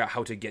to figure out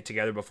how to get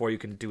together before you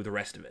can do the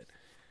rest of it.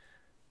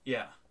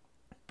 Yeah,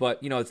 but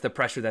it's the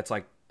pressure that's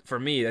like, for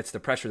me, that's the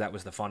pressure that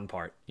was the fun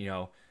part.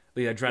 The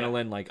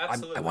adrenaline, like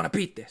I want to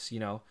beat this.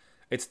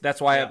 That's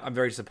why I'm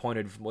very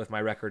disappointed with my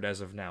record as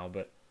of now,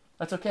 but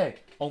that's okay.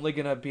 Only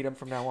gonna beat him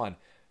from now on.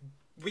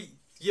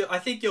 I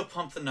think you'll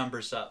pump the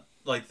numbers up,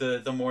 like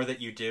the more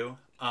that you do,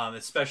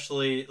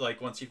 especially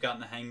like once you've gotten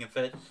the hang of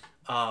it.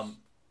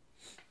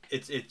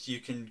 You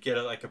can get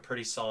a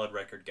pretty solid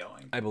record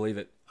going. I believe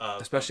it,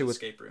 especially with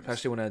escape rooms.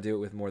 Especially when I do it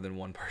with more than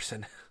one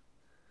person.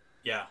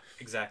 Yeah,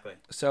 exactly.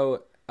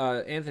 So,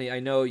 Anthony, I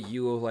know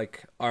you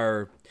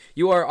are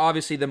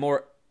obviously the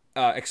more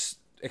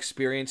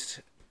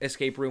experienced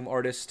escape room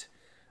artist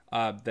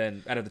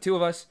than out of the two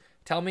of us.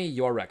 Tell me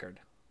your record.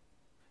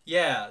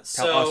 Yeah,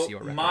 Tell us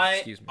your record.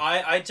 Excuse me.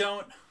 I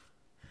don't.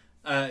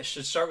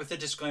 Should start with a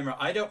disclaimer.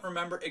 I don't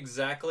remember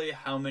exactly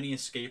how many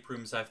escape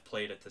rooms I've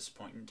played at this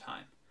point in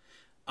time.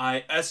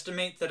 I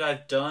estimate that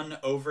I've done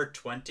over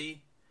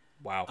 20.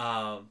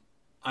 Wow.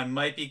 I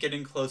might be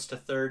getting close to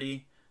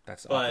 30.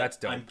 That's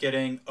dope. I'm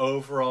getting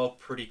overall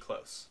pretty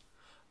close.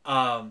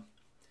 Of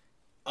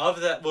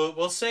that,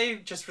 we'll say,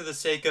 just for the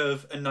sake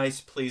of a nice,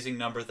 pleasing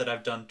number, that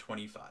I've done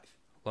 25.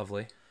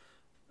 Lovely.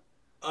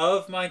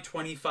 Of my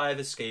 25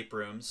 escape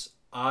rooms,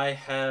 I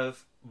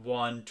have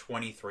won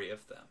 23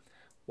 of them.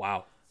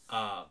 Wow.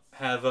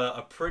 Have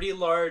a pretty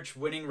large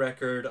winning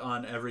record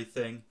on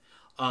everything.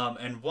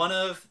 And one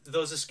of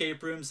those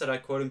escape rooms that I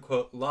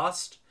quote-unquote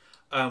lost,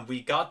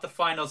 we got the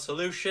final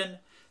solution,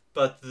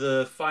 but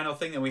the final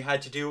thing that we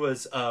had to do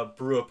was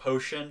brew a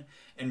potion,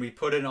 and we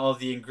put in all of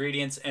the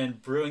ingredients,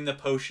 and brewing the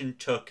potion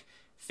took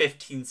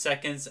 15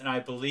 seconds, and I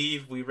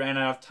believe we ran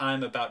out of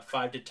time about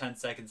 5 to 10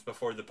 seconds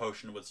before the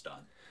potion was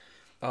done.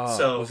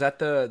 So was that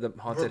the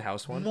haunted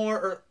house one?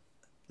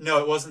 No,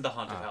 it wasn't the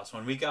haunted house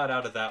one. We got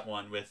out of that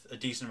one with a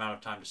decent amount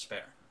of time to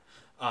spare.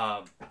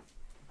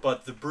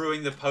 But the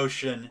brewing the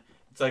potion,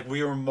 it's like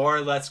we were more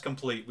or less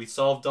complete. We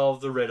solved all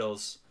of the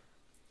riddles.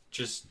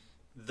 Just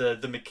the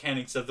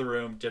mechanics of the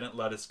room didn't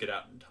let us get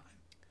out in time.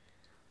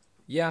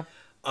 Yeah.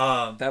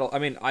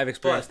 I've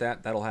experienced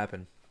that. That'll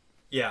happen.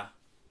 Yeah.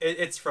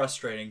 It's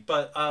frustrating.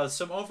 But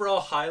some overall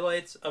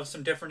highlights of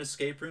some different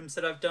escape rooms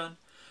that I've done.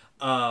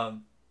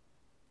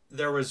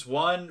 There was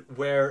one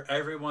where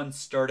everyone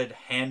started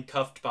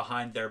handcuffed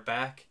behind their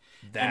back.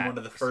 And one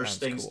of the first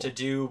things to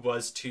do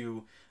was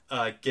to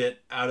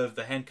get out of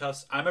the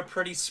handcuffs. I'm a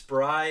pretty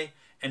spry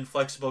and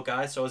flexible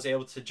guy, so I was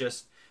able to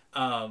just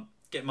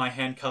get my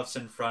handcuffs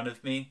in front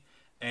of me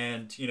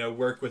and,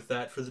 work with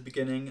that for the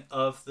beginning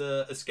of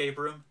the escape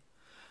room.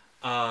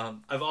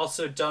 I've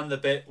also done the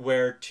bit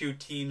where two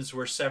teams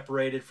were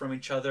separated from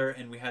each other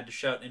and we had to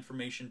shout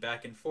information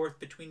back and forth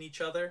between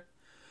each other.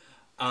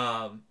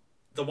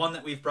 The one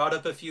that we've brought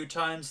up a few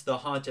times, the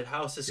haunted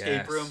house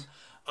escape room,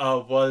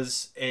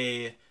 was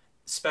a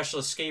special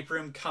escape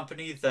room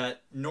company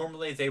that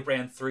normally they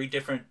ran 3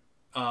 different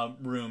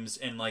rooms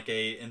in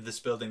in this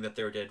building that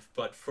they did,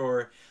 but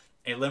for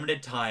a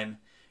limited time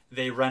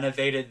they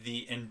renovated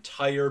the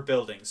entire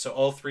building, so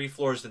all 3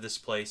 floors of this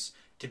place,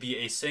 to be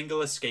a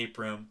single escape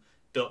room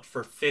built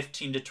for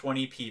 15 to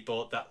 20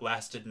 people that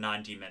lasted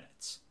 90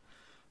 minutes.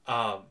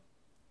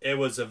 It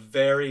was a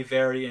very,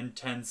 very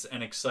intense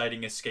and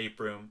exciting escape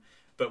room,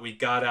 but we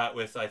got out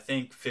with, I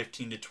think,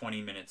 15 to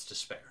 20 minutes to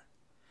spare.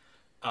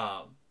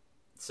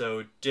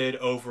 So did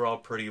overall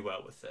pretty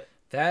well with it.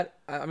 That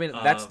I mean,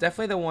 that's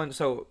definitely the one.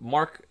 So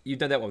Mark, you've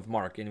done that one with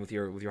Mark and with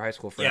your high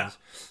school friends.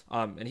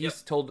 Yeah. And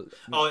he's told.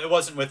 Oh, it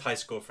wasn't with high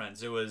school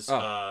friends. It was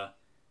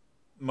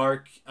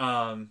Mark.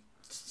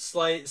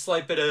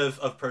 Slight bit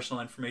of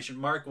personal information.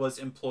 Mark was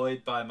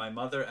employed by my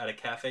mother at a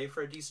cafe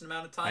for a decent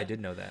amount of time. I did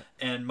know that.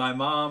 And my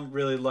mom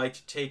really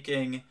liked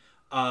taking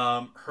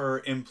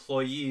her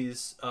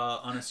employees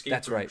on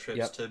escape room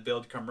trips to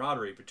build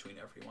camaraderie between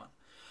everyone.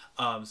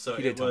 So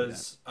it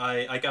was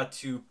I got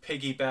to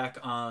piggyback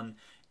on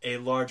a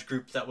large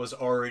group that was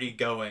already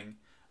going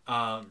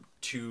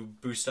to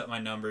boost up my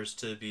numbers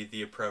to be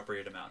the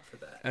appropriate amount for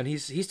that. And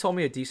he's told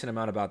me a decent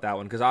amount about that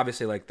one because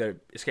obviously like the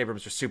escape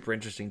rooms are super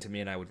interesting to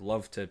me and I would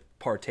love to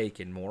partake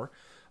in more.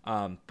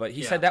 But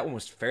he said that one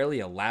was fairly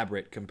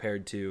elaborate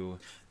compared to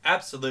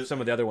absolutely some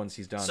of the other ones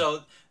he's done.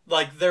 So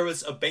like there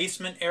was a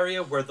basement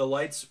area where the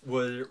lights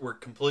were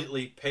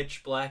completely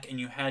pitch black and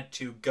you had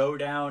to go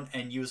down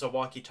and use a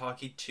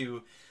walkie-talkie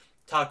to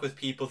talk with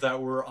people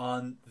that were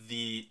on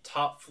the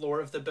top floor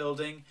of the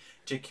building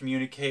to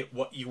communicate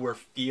what you were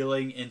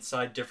feeling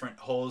inside different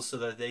holes so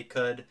that they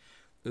could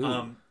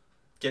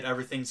get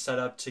everything set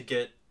up to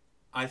get,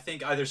 I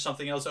think, either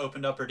something else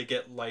opened up or to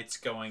get lights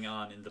going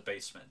on in the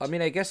basement. I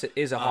mean, I guess it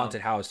is a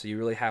haunted house, so you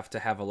really have to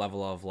have a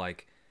level of,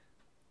 like,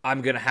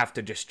 I'm going to have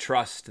to just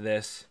trust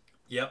this.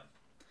 Yep.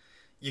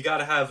 You got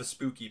to have a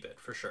spooky bit,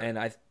 for sure. And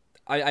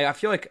I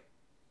feel like,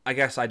 I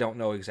guess I don't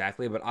know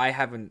exactly, but I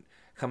haven't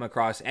come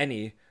across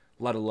any,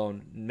 let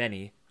alone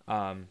many,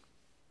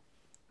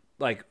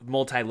 like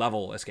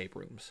multi-level escape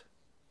rooms.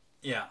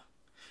 Yeah,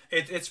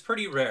 it's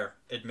pretty rare,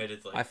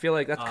 admittedly. I feel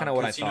like that's kind of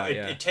what I thought.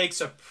 It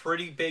takes a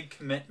pretty big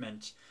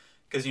commitment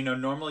because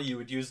normally you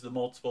would use the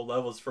multiple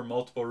levels for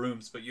multiple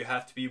rooms, but you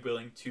have to be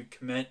willing to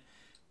commit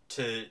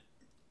to,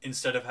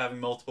 instead of having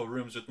multiple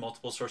rooms with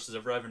multiple sources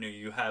of revenue,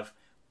 you have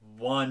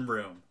one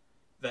room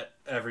that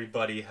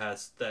everybody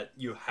has that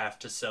you have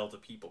to sell to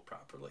people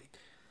properly.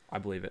 I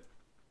believe it.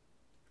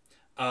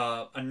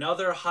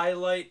 Another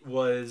highlight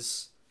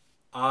was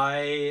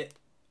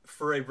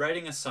for a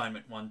writing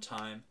assignment one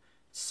time,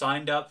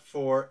 signed up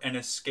for an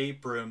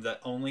escape room that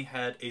only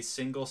had a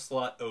single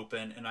slot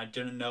open, and I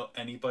didn't know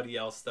anybody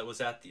else that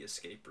was at the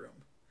escape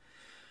room.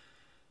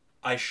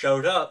 I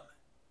showed up,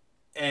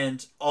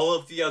 and all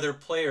of the other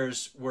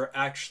players were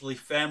actually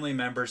family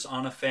members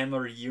on a family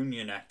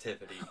reunion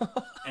activity.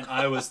 And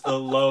I was the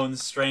lone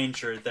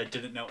stranger that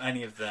didn't know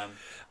any of them.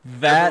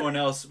 Everyone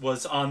else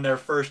was on their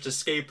first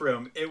escape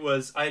room.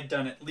 I had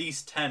done at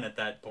least 10 at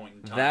that point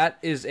in time. That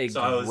is a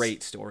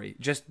great story.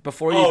 Just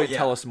before you even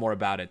tell us more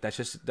about it, that's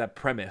just that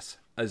premise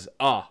is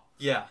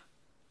Yeah.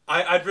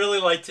 I'd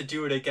really like to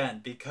do it again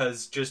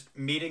because just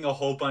meeting a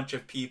whole bunch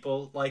of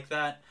people like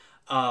that,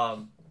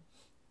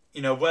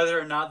 whether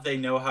or not they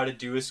know how to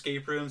do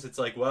escape rooms, it's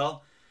like,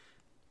 well,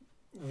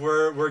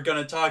 we're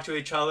going to talk to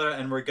each other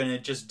and we're going to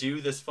just do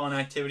this fun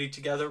activity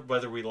together,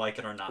 whether we like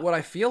it or not. What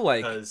I feel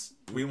like... Because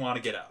we want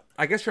to get out.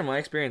 I guess from my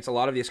experience, a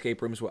lot of the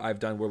escape rooms I've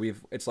done where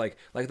it's like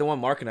the one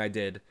Mark and I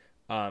did,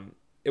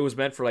 it was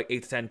meant for like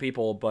 8 to 10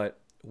 people, but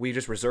we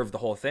just reserved the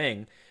whole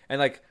thing. And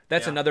like,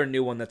 that's another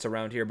new one that's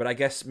around here. But I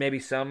guess maybe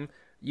some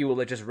you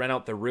will just rent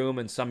out the room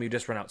and some you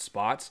just rent out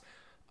spots,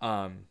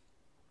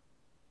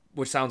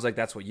 which sounds like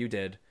that's what you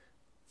did.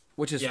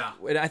 Which is,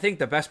 and I think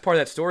the best part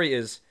of that story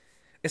is,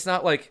 it's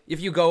not like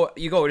if you go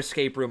to an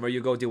escape room or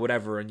you go do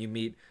whatever and you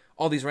meet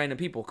all these random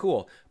people,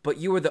 cool. But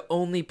you were the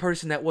only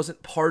person that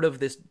wasn't part of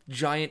this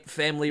giant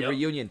family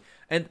reunion.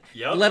 And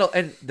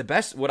and the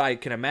best, what I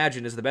can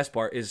imagine is the best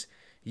part is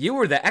you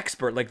were the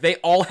expert. Like they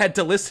all had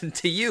to listen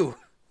to you.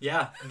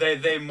 Yeah,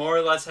 they more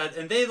or less had,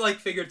 and they like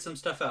figured some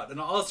stuff out. And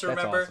I also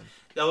remember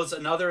that was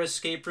another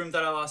escape room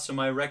that I lost. So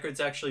my record's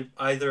actually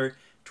either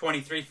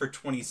 23 for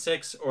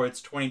 26 or it's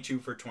 22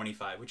 for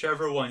 25,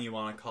 whichever one you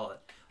want to call it.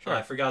 Sure.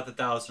 I forgot that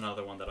was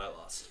another one that I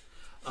lost.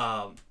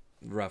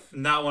 Rough.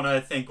 And that one I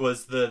think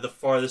was the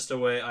farthest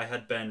away I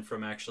had been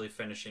from actually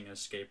finishing an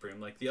escape room.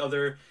 Like the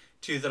other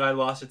two that I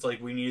lost, it's like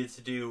we needed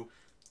to do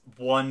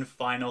one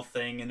final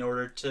thing in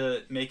order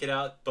to make it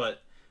out.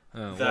 But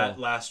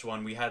last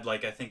one, we had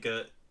like I think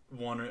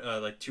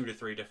like 2 to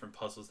 3 different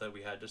puzzles that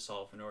we had to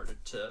solve in order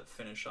to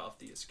finish off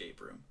the escape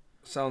room.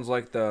 Sounds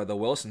like the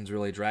Wilsons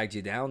really dragged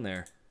you down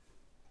there.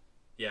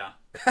 Yeah,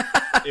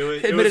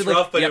 it was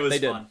rough, but it was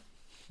fun.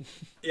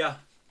 Yeah,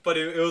 but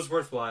it was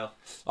worthwhile.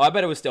 Oh, I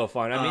bet it was still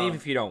fun. I mean, even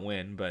if you don't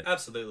win, but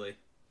absolutely.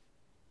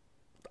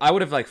 I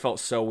would have like felt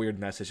so weird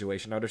in that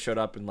situation. I would have showed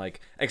up and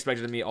like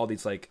expected to meet all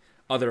these like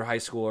other high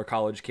school or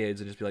college kids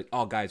and just be like,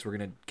 "Oh, guys, we're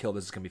gonna kill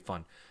this. It's gonna be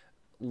fun."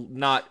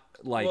 Not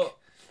like,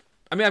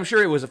 I mean, I'm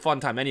sure it was a fun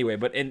time anyway.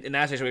 But in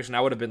that situation,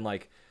 I would have been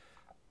like,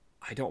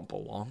 "I don't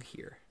belong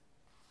here."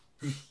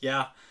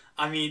 Yeah,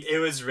 I mean, it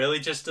was really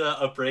just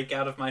a break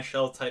out of my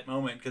shell type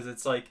moment because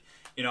it's like,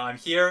 I'm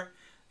here.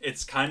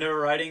 It's kind of a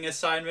writing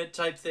assignment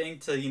type thing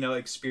to,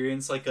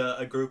 experience like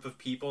a group of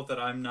people that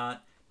I'm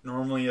not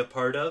normally a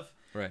part of.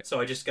 Right.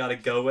 So I just got to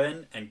go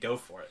in and go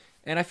for it.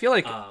 And I feel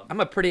like I'm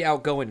a pretty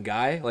outgoing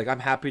guy. Like I'm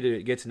happy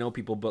to get to know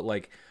people, but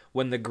like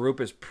when the group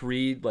is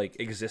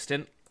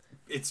existent,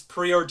 it's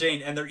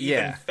preordained, and they're even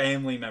Yeah.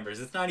 family members.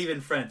 It's not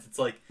even friends. It's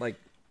like Like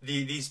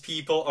these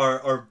people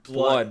are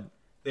blood.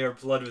 They are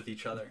blood with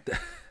each other.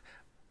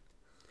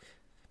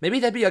 maybe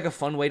that'd be like a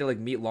fun way to like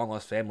meet long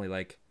lost family.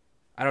 Like,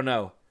 I don't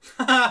know.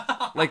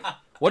 Like,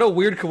 what a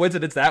weird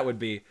coincidence that would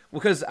be.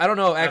 Because I don't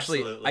know. Actually,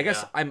 Absolutely, I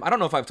guess yeah. I don't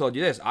know if I've told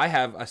you this. I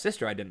have a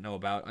sister I didn't know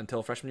about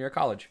until freshman year of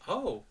college.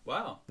 Oh,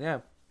 wow. Yeah.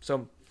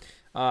 So,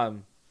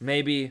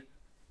 maybe,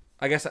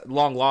 I guess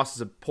long lost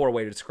is a poor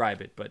way to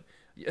describe it, but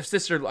a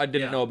sister I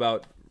didn't Yeah. know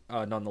about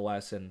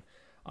nonetheless. And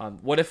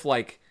what if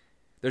like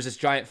there's this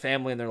giant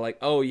family and they're like,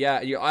 oh yeah,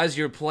 as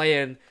you're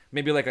playing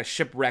maybe like a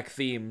shipwreck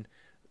theme,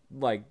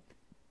 like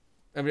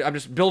I mean I'm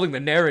just building the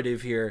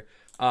narrative here.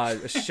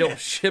 A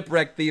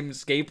shipwreck themed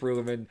escape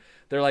room, and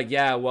they're like,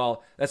 yeah,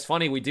 well, that's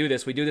funny. We do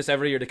this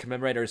every year to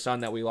commemorate our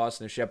son that we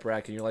lost in a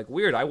shipwreck. And you're like,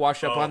 weird. I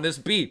washed up on this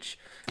beach,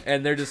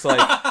 and they're just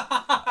like,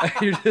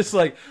 you're just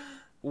like,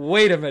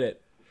 wait a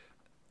minute,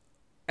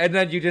 and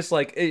then you just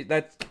like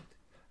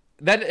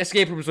that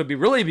escape rooms would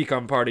really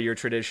become part of your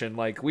tradition.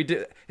 Like we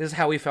did. This is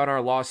how we found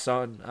our lost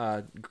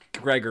son,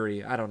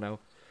 Gregory. I don't know.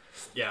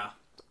 Yeah.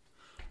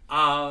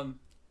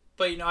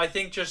 But I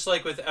think just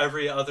like with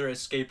every other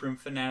escape room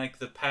fanatic,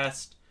 the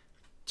past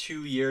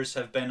 2 years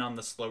have been on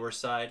the slower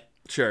side.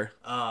 Sure.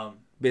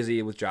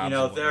 Busy with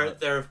jobs.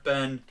 There have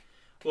been,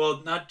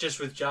 well, not just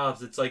with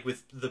jobs. It's like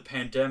with the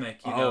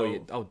pandemic.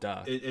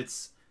 Duh.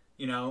 It's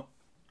a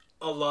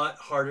lot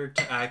harder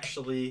to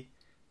actually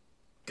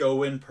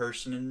go in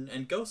person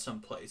and go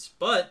someplace.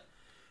 But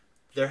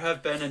there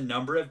have been a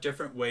number of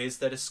different ways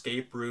that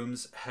escape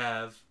rooms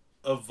have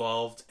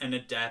evolved and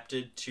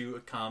adapted to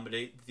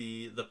accommodate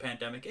the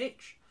pandemic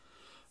age.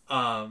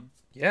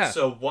 Yeah.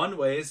 So one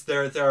way is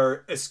there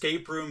are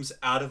escape rooms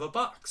out of a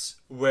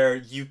box where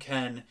you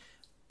can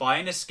buy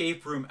an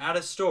escape room at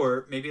a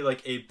store, maybe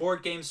like a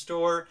board game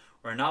store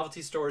or a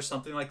novelty store or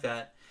something like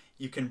that.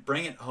 You can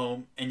bring it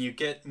home and you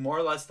get more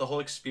or less the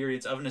whole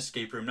experience of an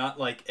escape room, not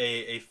like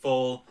a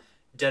full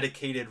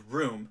dedicated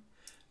room,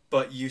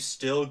 but you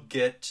still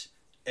get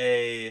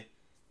a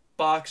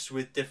box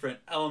with different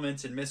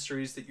elements and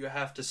mysteries that you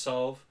have to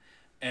solve,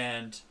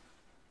 and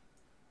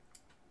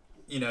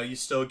you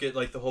still get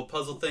like the whole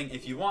puzzle thing.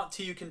 If you want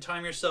to, you can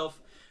time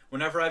yourself.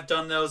 Whenever I've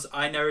done those,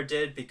 I never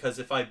did, because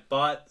if I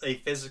bought a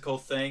physical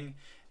thing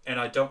and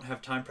I don't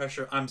have time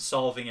pressure, I'm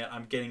solving it.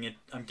 I'm getting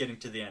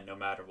to the end no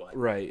matter what.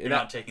 Right. You're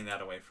not taking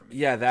that away from me.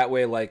 Yeah, that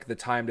way like the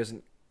time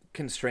doesn't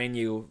constrain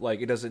you,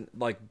 like it doesn't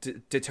like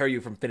deter you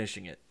from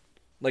finishing it.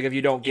 Like if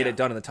you don't get it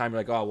done in the time,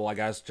 you're like, oh well, I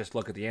guess just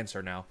look at the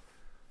answer now.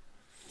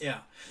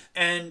 Yeah,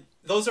 and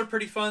those are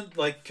pretty fun.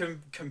 Like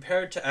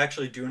compared to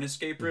actually do an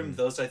escape room,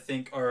 those I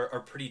think are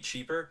pretty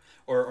cheaper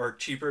or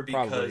cheaper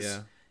because Probably, yeah.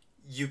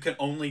 you can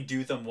only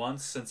do them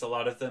once, since a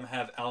lot of them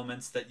have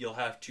elements that you'll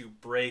have to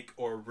break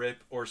or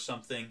rip or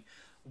something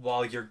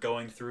while you're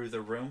going through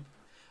the room.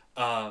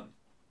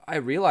 I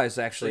realized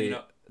actually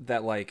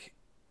that like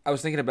I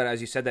was thinking about it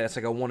as you said that it's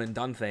like a one and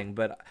done thing,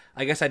 but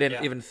I guess I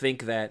didn't even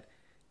think that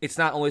it's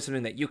not only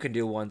something that you can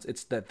do once,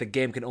 it's that the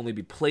game can only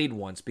be played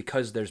once,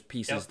 because there's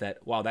pieces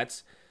that, wow,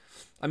 that's,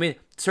 I mean,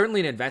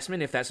 certainly an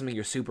investment if that's something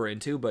you're super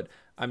into, but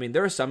I mean,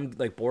 there are some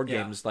like board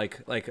games,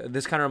 like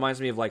this kind of reminds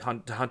me of like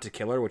Hunt to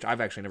Killer, which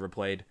I've actually never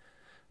played,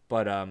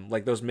 but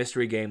like those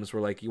mystery games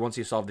where like once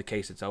you solve the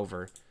case, it's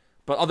over.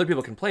 But other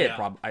people can play it,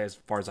 as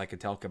far as I can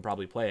tell, can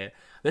probably play it.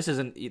 This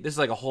is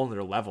like a whole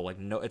other level. Like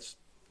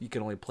you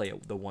can only play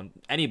it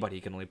anybody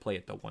can only play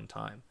it the one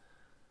time.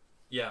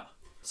 Yeah.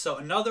 So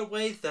another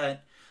way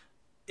that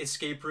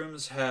escape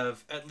rooms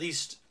have, at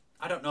least,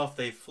 I don't know if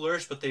they've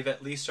flourished, but they've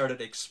at least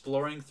started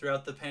exploring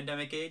throughout the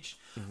pandemic age.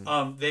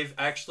 They've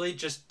actually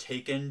just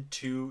taken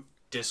to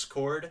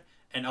Discord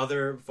and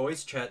other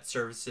voice chat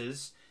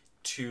services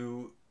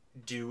to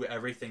do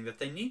everything that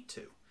they need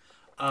to.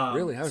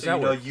 Really? How does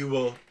that work? You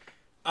will.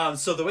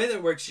 So the way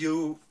that works,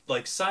 you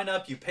like sign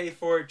up, you pay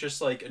for it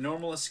just like a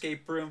normal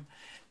escape room,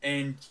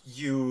 and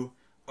you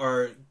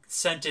are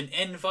sent an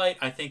invite,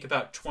 I think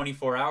about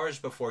 24 hours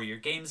before your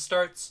game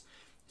starts.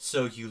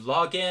 So you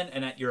log in,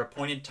 and at your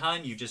appointed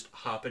time, you just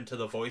hop into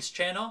the voice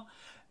channel,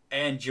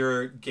 and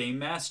your game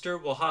master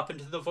will hop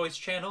into the voice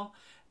channel,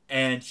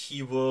 and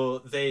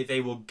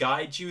they will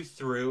guide you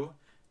through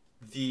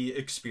the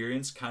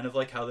experience, kind of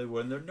like how they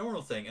would in their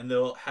normal thing, and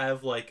they'll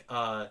have like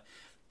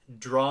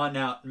drawn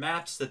out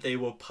maps that they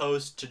will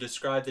post to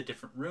describe the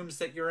different rooms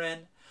that you're in.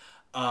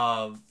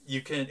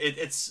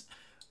 It's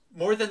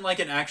more than like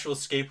an actual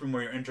escape room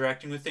where you're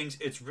interacting with things.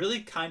 It's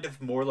really kind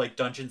of more like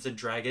Dungeons and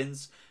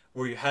Dragons,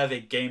 where you have a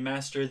game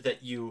master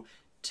that you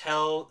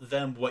tell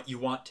them what you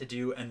want to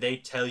do, and they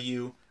tell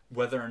you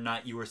whether or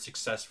not you were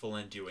successful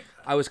in doing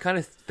that. I was kind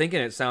of thinking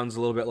it sounds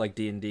a little bit like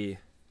D&D.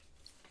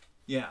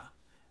 Yeah.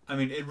 I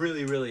mean, it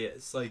really, really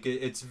is. Like,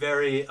 it's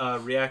very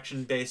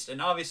reaction-based,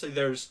 and obviously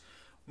there's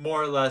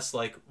more or less,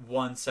 like,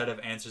 one set of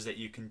answers that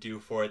you can do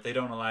for it. They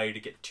don't allow you to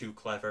get too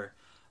clever.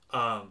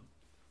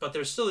 But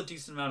there's still a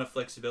decent amount of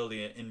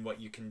flexibility in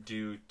what you can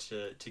do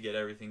to get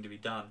everything to be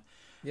done.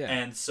 Yeah.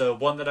 And so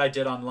one that I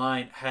did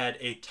online had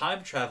a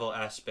time travel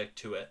aspect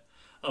to it.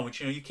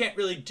 which you can't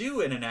really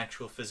do in an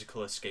actual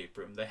physical escape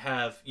room. They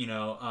have we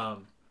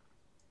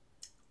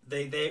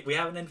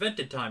haven't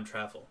invented time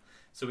travel,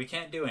 so we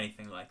can't do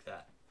anything like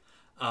that.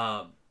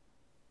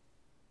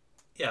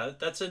 Yeah,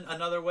 that's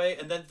another way.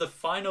 And then the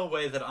final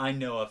way that I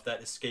know of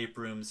that escape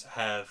rooms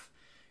have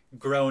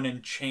grown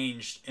and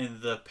changed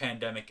in the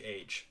pandemic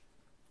age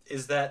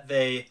is that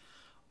they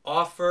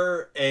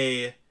offer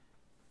a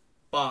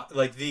box,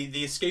 like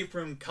the escape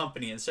room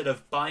company, instead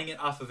of buying it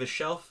off of a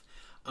shelf,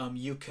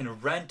 you can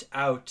rent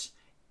out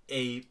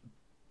an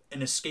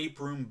escape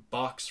room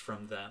box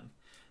from them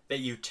that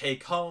you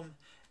take home,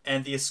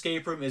 and the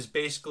escape room is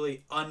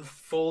basically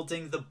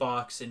unfolding the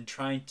box and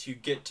trying to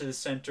get to the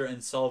center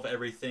and solve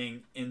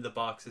everything in the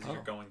box as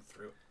you're going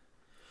through.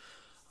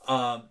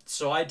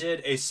 So I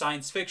did a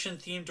science fiction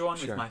themed one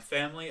with my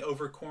family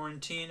over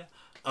quarantine.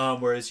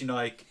 Whereas,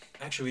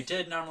 actually we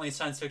did not only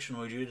science fiction,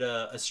 we did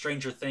a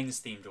Stranger Things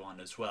themed one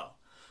as well.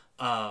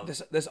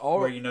 This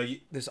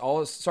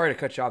all sorry to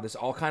cut you off. This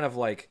all kind of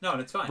like no,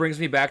 it's fine. Brings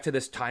me back to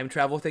this time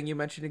travel thing you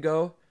mentioned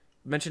a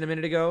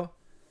minute ago.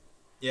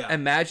 Yeah.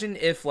 Imagine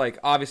if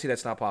obviously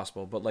that's not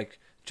possible, but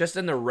just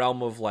in the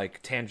realm of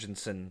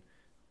tangents and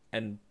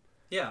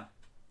yeah,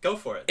 go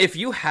for it. If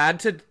you had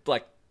to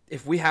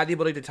if we had the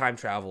ability to time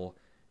travel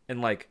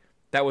and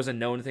that was a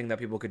known thing that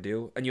people could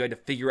do, and you had to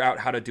figure out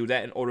how to do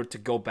that in order to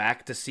go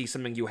back to see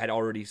something you had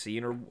already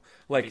seen, or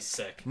be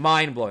sick.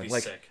 Mind blowing.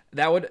 Sick.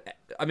 That would,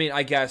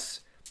 I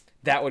guess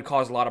that would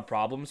cause a lot of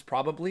problems,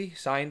 probably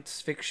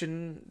science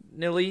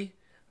fictionally.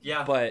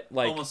 Yeah, but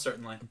almost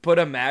certainly. But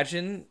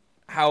imagine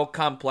how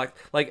complex.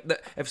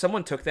 If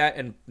someone took that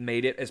and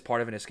made it as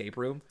part of an escape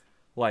room,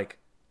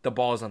 the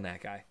ball is on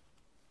that guy.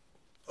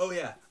 Oh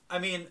yeah, I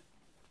mean.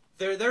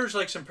 There's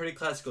some pretty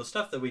classical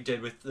stuff that we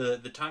did with the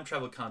time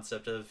travel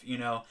concept of,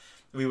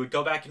 we would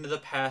go back into the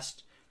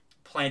past,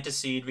 plant a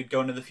seed, we'd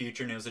go into the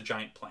future, and it was a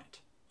giant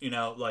plant.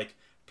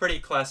 Pretty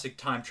classic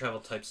time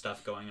travel type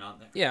stuff going on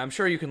there. Yeah, I'm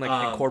sure you can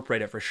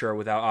incorporate it for sure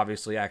without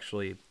obviously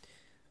actually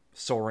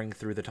soaring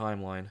through the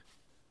timeline.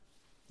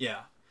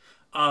 Yeah.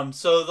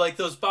 So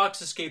those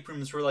box escape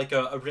rooms were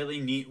a really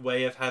neat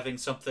way of having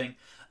something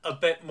a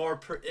bit more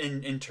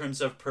in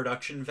terms of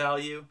production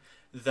value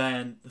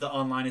than the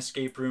online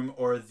escape room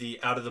or the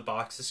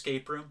out-of-the-box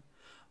escape room.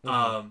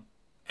 Mm-hmm.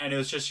 And it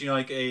was just,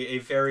 a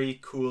very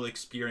cool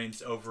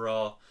experience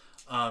overall.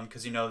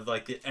 Because,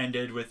 it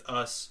ended with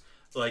us,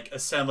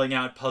 assembling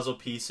out puzzle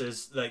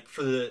pieces,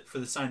 for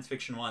the science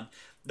fiction one,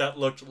 that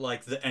looked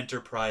like the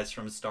Enterprise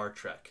from Star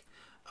Trek.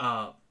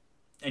 And,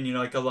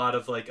 a lot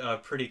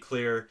of, pretty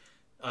clear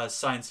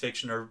science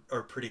fiction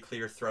or pretty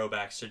clear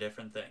throwbacks to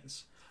different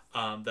things.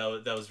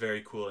 That was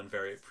very cool and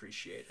very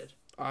appreciated.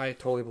 I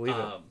totally believe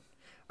it.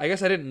 I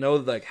guess I didn't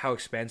know how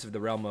expansive the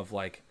realm of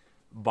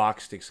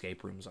boxed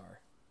escape rooms are.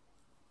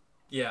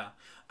 Yeah,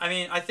 I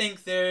mean, I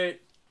think they're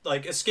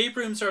escape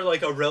rooms are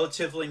a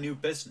relatively new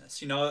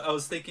business. I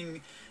was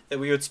thinking that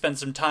we would spend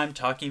some time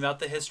talking about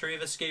the history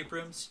of escape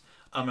rooms.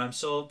 I'm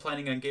still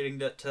planning on getting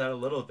to that a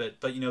little bit,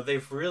 but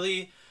they've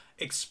really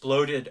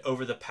exploded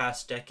over the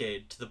past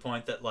decade to the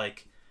point that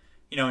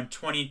in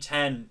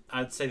 2010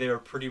 I'd say they were a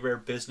pretty rare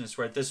business.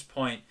 Where at this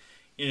point,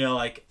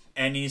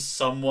 any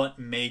somewhat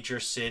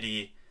major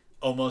city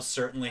almost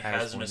certainly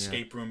has an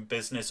escape room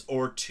business,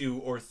 or 2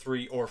 or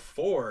 3 or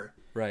 4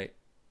 right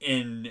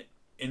in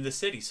the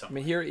city somewhere. I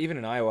mean, here, even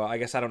in Iowa, I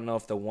guess I don't know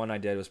if the one I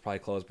did was probably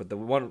closed, but the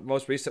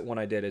most recent one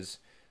I did is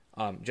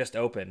just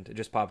opened. It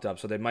just popped up,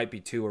 so there might be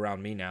 2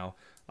 around me now.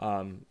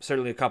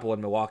 Certainly a couple in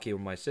Milwaukee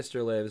where my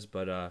sister lives,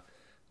 but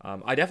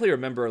I definitely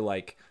remember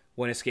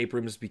when escape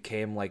rooms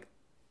became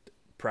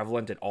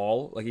prevalent at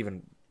all,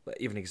 even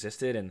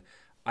existed, and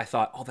I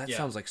thought, oh, that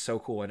sounds so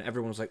cool. And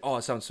everyone was like, oh,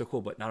 it sounds so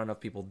cool. But not enough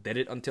people did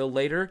it until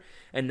later.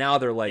 And now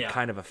they're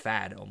kind of a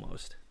fad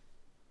almost.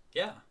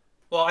 Yeah.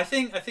 Well, I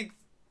think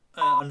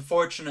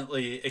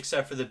unfortunately,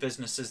 except for the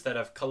businesses that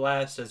have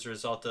collapsed as a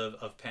result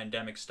of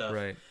pandemic stuff,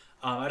 right.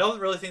 I don't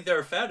really think they're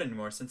a fad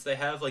anymore, since they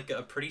have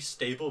a pretty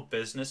stable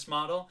business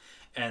model,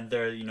 and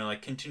they're,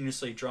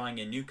 continuously drawing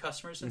in new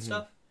customers and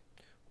stuff.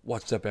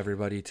 What's up,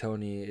 everybody?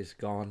 Tony is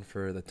gone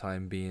for the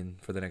time being,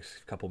 for the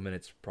next couple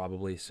minutes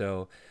probably.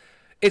 So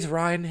it's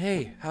Ryan.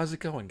 Hey, how's it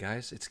going,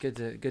 guys? It's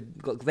good.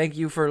 Thank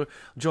you for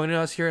joining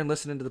us here and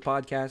listening to the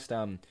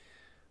podcast.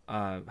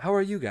 How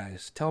are you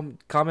guys?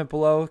 Comment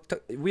below.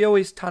 We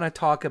always kind of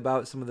talk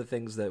about some of the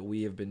things that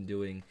we have been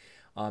doing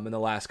in the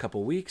last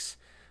couple weeks.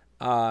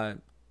 Tell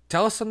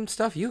us some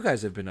stuff you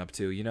guys have been up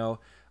to.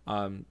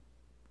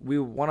 We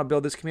want to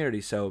build this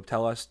community, so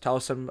tell us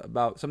something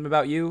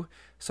about you,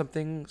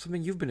 something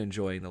you've been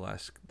enjoying the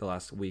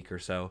last week or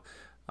so.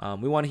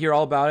 We want to hear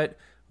all about it.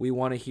 We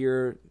want to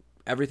hear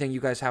everything you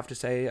guys have to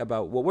say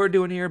about what we're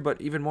doing here, but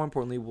even more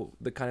importantly,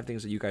 the kind of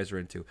things that you guys are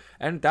into,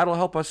 and that'll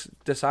help us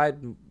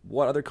decide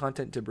what other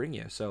content to bring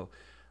you. So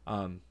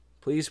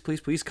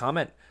please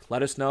comment.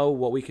 Let us know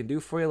what we can do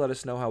for you. Let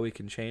us know how we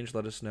can change.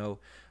 Let us know.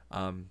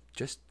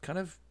 Just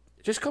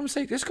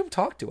come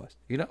talk to us.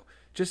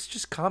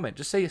 Just comment.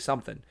 Just say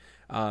something.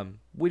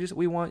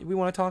 We want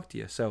to talk to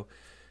you. So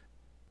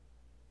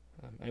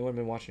Anyone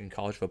been watching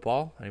college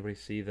football? Anybody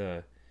see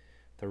the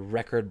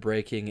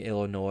record-breaking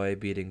Illinois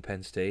beating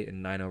Penn State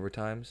in 9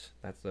 overtimes?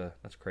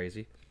 That's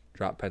crazy.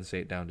 Dropped Penn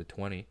State down to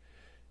 20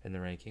 in the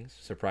rankings.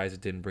 Surprised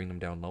it didn't bring them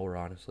down lower,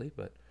 honestly,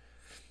 but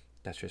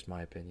that's just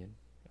my opinion.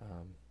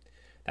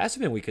 That's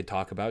something we could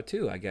talk about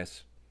too, I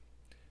guess.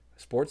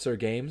 Sports or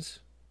games.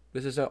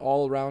 This is an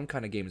all-around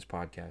kind of games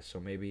podcast, so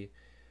maybe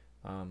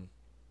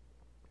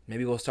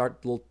we'll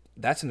start.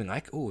 That's something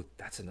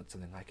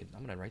something I could.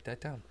 I'm gonna write that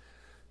down.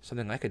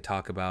 Something I could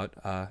talk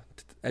about to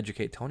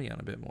educate Tony on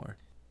a bit more.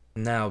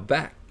 Now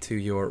back to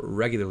your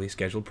regularly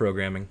scheduled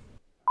programming.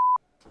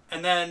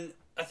 And then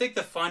I think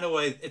the final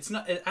way, it's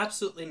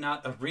absolutely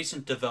not a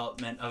recent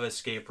development of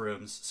escape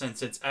rooms,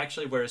 since it's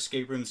actually where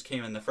escape rooms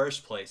came in the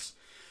first place.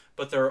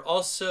 But there are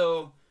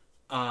also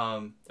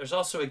there's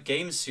also a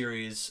game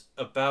series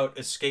about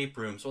escape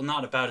rooms. Well,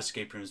 not about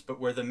escape rooms, but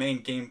where the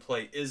main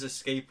gameplay is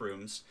escape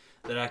rooms.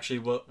 That actually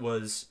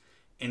was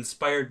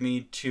inspired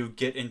me to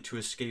get into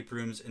escape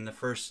rooms in the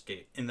first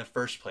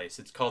place.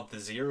 It's called the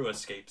Zero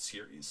Escape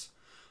series.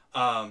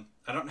 I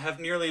don't have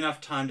nearly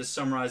enough time to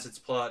summarize its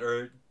plot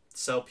or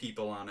sell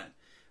people on it.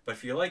 But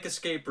if you like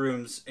escape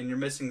rooms and you're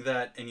missing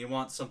that, and you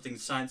want something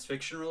science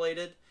fiction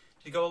related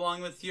to go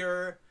along with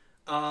your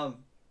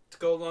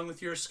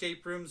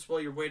escape rooms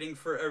while you're waiting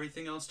for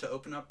everything else to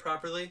open up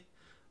properly,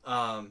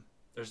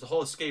 there's the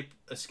whole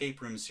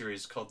escape room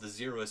series called the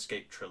Zero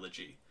Escape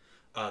trilogy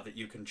that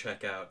you can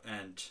check out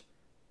and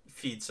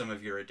feed some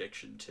of your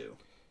addiction to.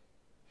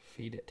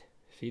 Feed it.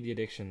 Feed the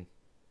addiction.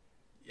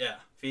 Yeah,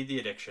 feed the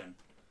addiction.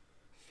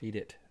 Feed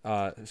it.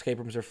 Escape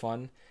rooms are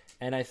fun,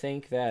 and I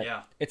think that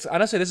Yeah. it's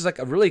honestly, this is like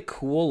a really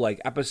cool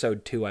like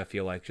episode 2. I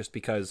feel like, just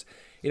because,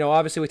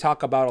 obviously we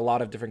talk about a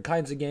lot of different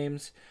kinds of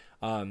games.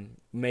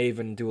 May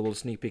even do a little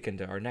sneak peek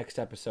into our next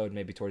episode,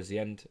 maybe towards the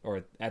end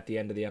or at the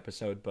end of the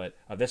episode, but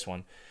this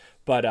one.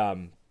 But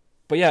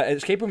yeah,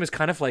 escape room is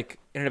kind of like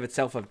in and of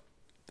itself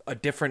a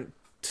different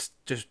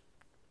just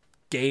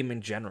game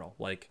in general,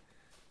 like.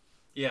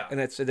 Yeah. And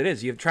it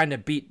is. You're trying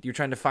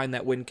to find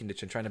that win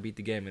condition, trying to beat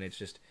the game, and it's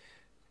just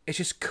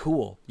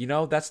cool.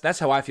 That's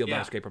how I feel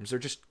about escape rooms. They're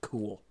just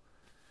cool.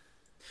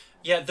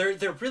 Yeah,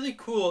 they're really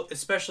cool,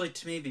 especially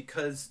to me,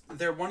 because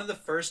they're one of the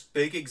first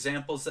big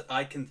examples that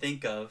I can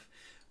think of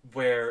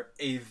where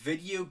a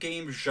video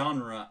game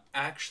genre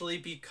actually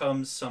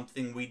becomes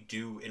something we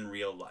do in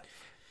real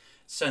life.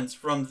 Since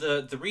from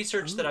the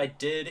research that I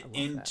did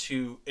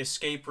into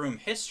escape room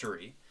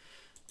history,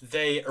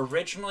 they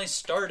originally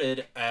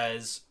started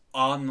as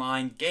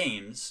online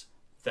games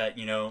that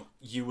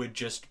you would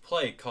just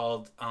play,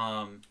 called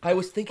I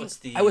was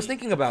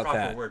thinking about proper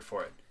that word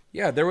for it.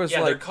 Yeah, there was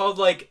they're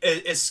called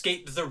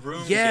escape the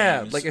room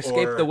games, like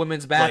escape the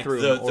women's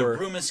bathroom, like the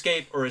room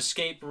escape, or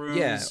escape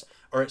rooms,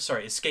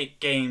 escape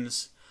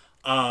games.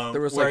 There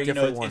was where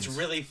different ones. It's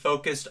really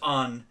focused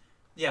on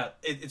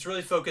it's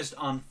really focused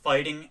on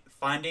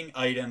finding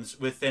items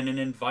within an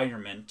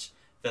environment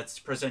that's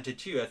presented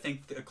to you. I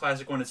think a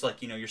classic one is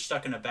you're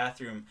stuck in a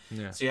bathroom,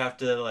 so you have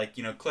to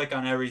click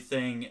on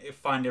everything,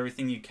 find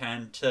everything you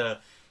can to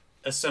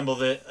assemble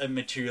the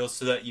materials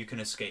so that you can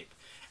escape.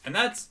 And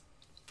that's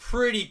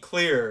pretty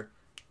clear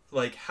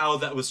how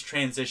that was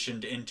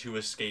transitioned into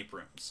escape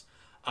rooms.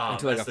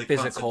 Into a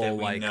physical,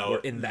 or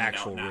in the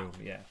actual room.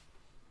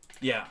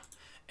 Yeah.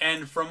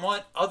 And from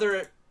what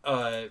other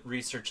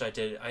research I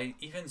did, I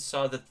even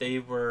saw that they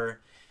were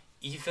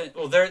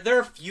there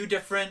are a few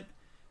different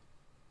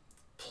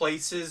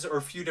places or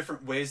a few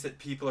different ways that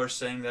people are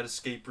saying that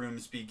escape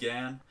rooms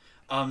began.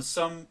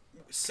 Some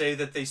say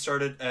that they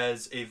started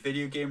as a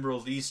video game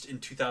released in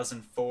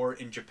 2004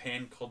 in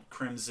Japan called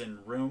Crimson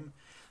Room,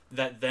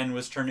 that then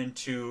was turned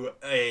into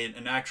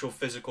an actual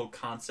physical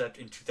concept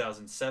in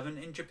 2007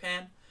 in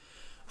Japan.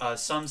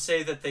 Some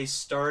say that they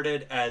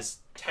started as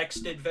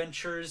text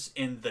adventures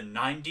in the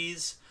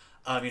 90s,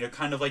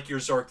 kind of like your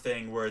Zork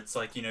thing, where it's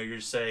you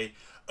say,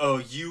 oh,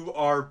 you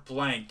are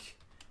blank,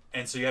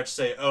 and so you have to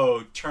say,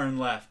 oh, turn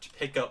left,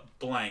 pick up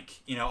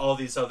blank, all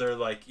these other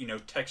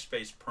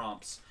text-based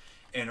prompts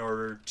in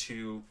order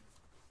to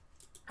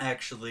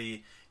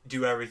actually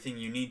do everything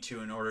you need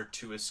to in order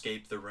to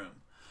escape the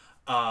room.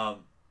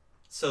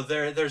 So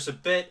there's a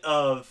bit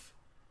of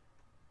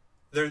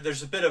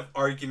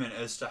argument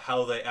as to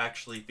how they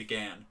actually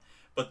began,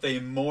 but they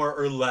more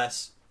or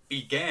less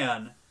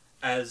began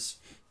as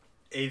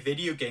a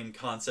video game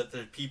concept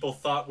that people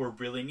thought were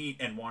really neat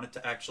and wanted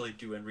to actually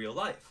do in real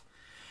life.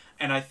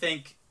 And I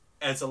think,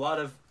 as a lot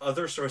of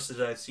other sources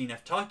that I've seen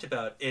have talked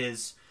about,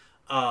 is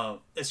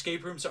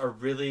escape rooms are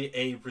really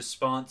a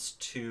response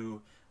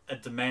to a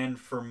demand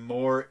for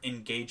more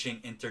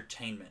engaging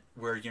entertainment,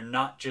 where you're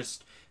not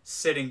just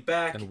sitting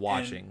back and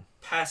watching, and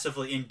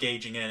passively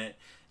engaging in it.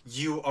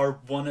 You are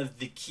one of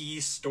the key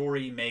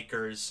story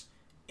makers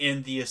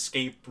in the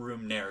escape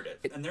room narrative.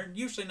 And they're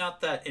usually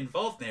not that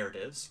involved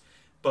narratives,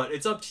 but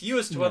it's up to you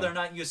as to whether or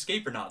not you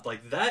escape or not.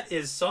 That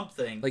is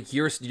something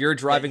you're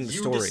driving the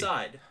story. You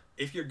decide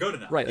if you're good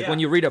enough. Right, when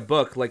you read a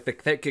book,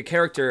 the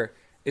character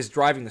is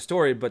driving the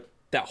story, but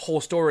that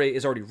whole story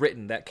is already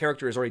written. That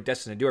character is already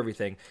destined to do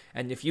everything.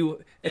 And if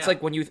you, it's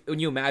like when you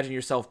imagine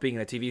yourself being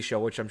in a TV show,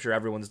 which I'm sure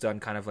everyone's done,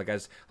 kind of like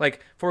as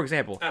like for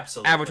example,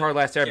 Absolutely. Avatar: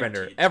 Last Airbender.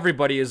 Guaranteed.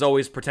 Everybody has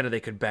always pretended they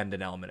could bend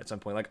an element at some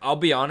point. Like I'll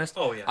be honest,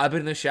 Oh, yeah. I've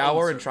been in the shower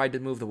Almost and tried to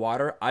move the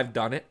water. I've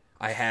done it.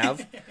 I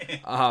have.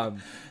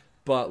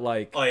 But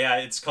like. Oh yeah,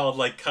 it's called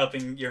like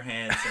cupping your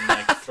hands and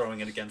like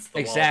throwing it against the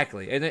wall.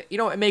 Exactly, and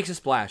it makes a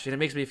splash, and it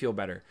makes me feel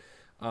better.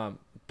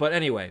 But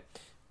anyway,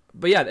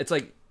 yeah, it's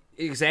like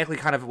exactly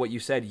kind of what you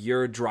said.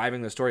 You're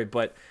driving the story,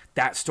 but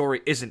that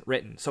story isn't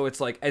written, so it's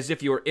like as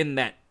if you were in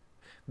that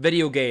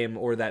video game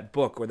or that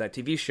book or that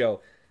TV show,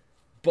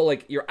 but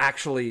like you're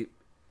actually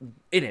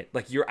in it,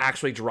 like you're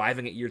actually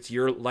driving it. It's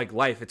your like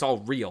life. It's all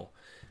real,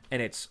 and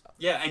it's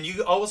Yeah, and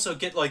you also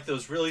get like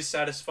those really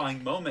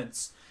satisfying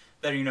moments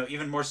that are,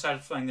 even more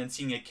satisfying than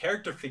seeing a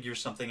character figure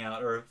something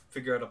out or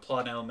figure out a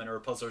plot element or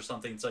a puzzle or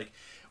something. It's like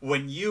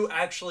when you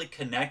actually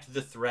connect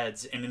the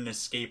threads in an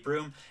escape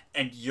room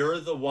and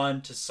you're the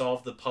one to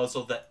solve the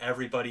puzzle that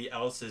everybody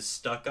else is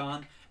stuck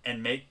on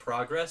and make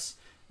progress.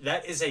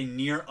 That is a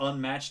near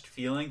unmatched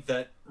feeling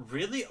that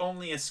really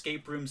only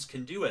escape rooms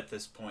can do at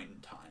this point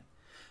in time.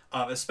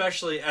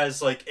 Especially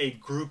as like a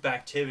group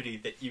activity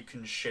that you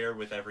can share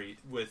with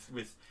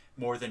with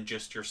more than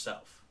just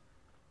yourself.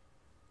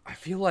 I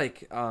feel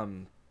like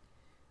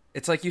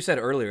it's like you said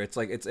earlier. It's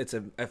like it's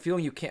a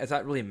feeling you can't. It's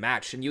not really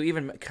matched, and you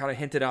even kind of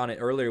hinted on it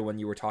earlier when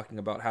you were talking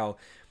about how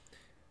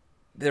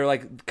they're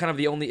like kind of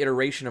the only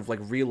iteration of like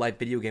real life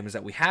video games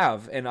that we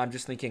have. And I'm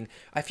just thinking,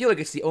 I feel like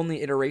it's the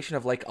only iteration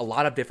of like a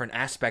lot of different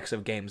aspects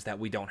of games that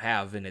we don't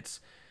have, and it's.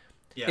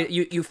 Yeah.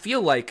 You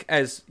feel like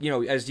as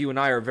you and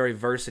I are very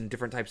versed in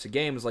different types of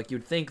games, like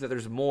you'd think that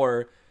there's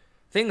more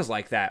things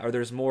like that, or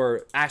there's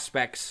more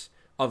aspects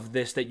of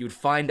this that you'd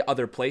find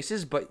other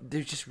places, but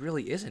there just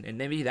really isn't. And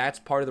maybe that's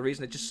part of the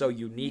reason it's just so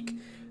unique.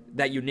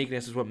 That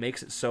uniqueness is what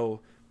makes it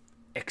so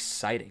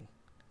exciting.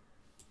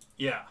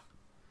 Yeah.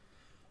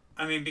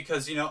 I mean,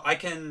 because, I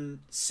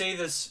can say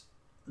this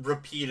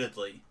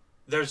repeatedly.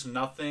 There's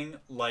nothing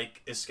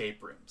like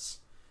escape rooms.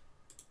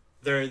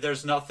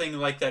 There's nothing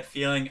like that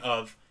feeling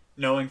of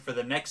knowing for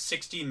the next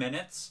 60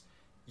 minutes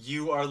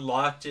you are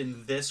locked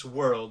in this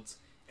world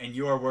and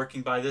you are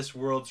working by this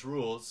world's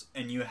rules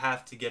and you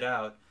have to get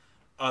out.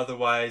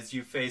 Otherwise,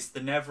 you face the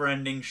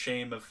never-ending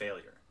shame of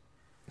failure.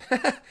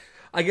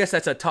 I guess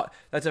that's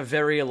a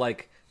very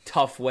like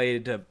tough way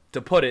to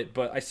put it,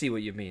 but I see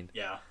what you mean.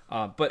 Yeah.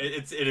 But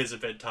it is a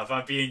bit tough.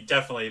 I'm being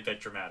definitely a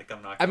bit dramatic.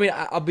 I'm not. I mean,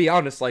 I'll be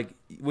honest. Like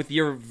with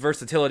your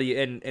versatility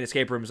in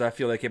escape rooms, I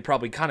feel like it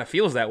probably kind of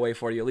feels that way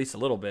for you, at least a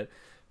little bit.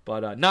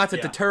 But not to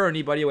deter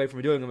anybody away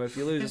from doing them. If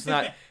you lose, it's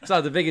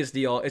not the biggest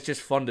deal. It's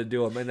just fun to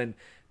do them, and then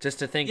just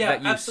to think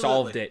that you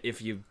solved it,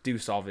 if you do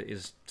solve it,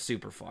 is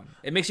super fun.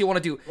 It makes you want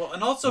to do well.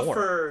 And also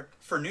more.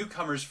 for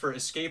newcomers for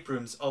escape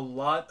rooms, a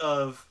lot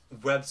of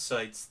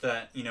websites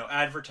that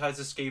advertise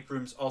escape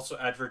rooms also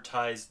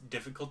advertise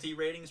difficulty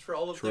ratings for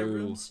all of their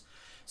rooms.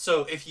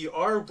 So if you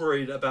are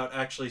worried about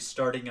actually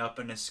starting up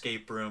an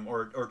escape room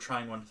or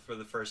trying one for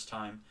the first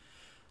time,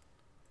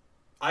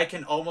 I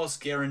can almost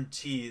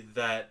guarantee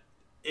that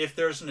if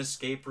there's an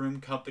escape room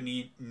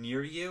company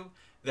near you,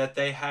 that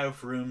they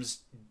have rooms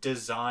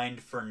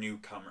designed for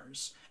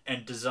newcomers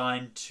and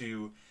designed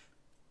to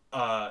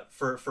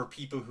for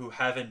people who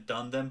haven't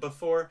done them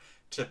before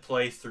to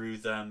play through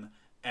them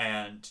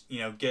and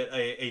get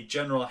a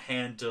general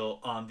handle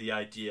on the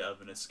idea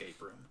of an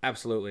escape room.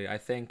 Absolutely. I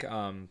think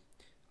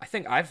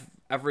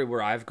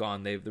everywhere I've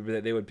gone, they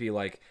would be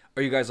like,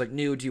 "Are you guys like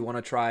new? Do you want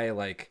to try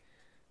like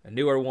a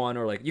newer one?"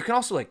 Or like you can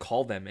also like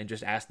call them and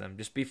just ask them,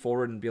 just be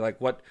forward and be like,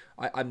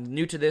 I'm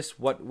new to this.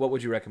 What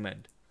would you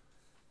recommend?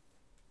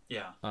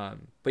 Yeah.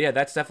 But yeah,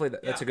 that's definitely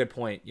a good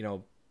point.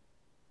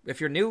 If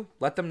you're new,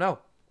 let them know,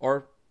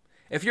 or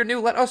if you're new,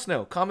 let us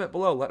know. Comment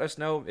below. Let us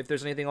know if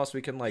there's anything else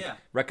we can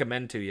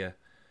recommend to you.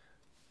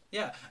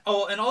 Yeah.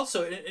 Oh, and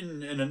also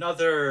in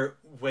another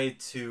way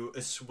to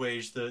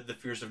assuage the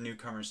fears of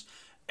newcomers,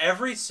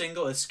 every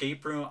single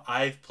escape room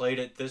I've played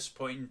at this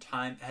point in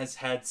time has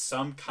had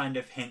some kind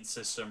of hint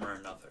system or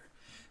another.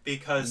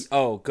 Because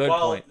while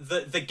point.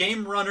 The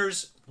game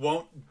runners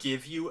won't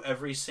give you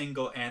every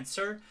single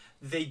answer,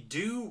 they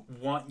do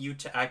want you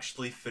to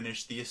actually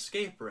finish the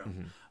escape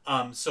room.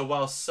 Mm-hmm. So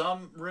while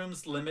some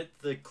rooms limit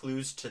the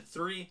clues to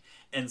 3,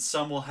 and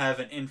some will have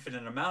an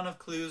infinite amount of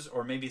clues,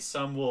 or maybe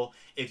some will,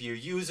 if you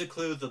use a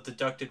clue, they'll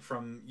deduct it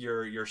from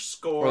your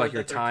score, or like that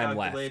your they're time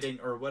calculating,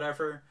 left, or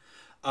whatever.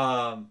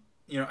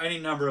 Any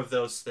number of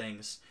those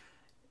things.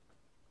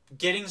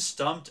 Getting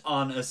stumped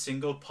on a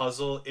single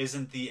puzzle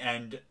isn't the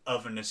end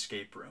of an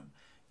escape room.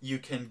 You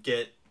can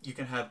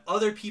have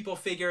other people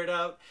figure it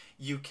out.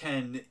 You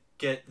can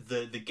get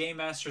the game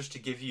masters to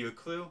give you a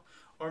clue,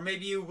 or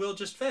maybe you will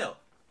just fail.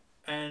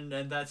 And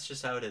that's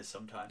just how it is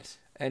sometimes.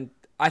 And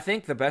I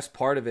think the best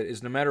part of it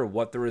is no matter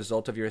what the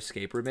result of your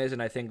escape room is,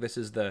 and I think this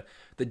is the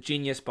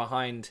genius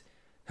behind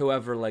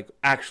whoever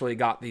actually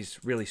got these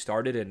really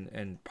started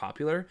and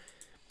popular,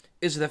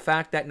 is the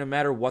fact that no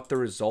matter what the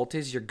result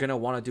is, you're going to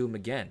want to do them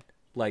again.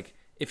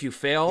 if you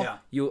fail, Yeah.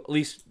 you at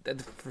least,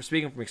 for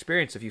speaking from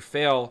experience, if you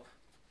fail,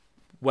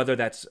 whether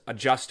that's a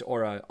just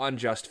or a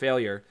unjust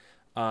failure,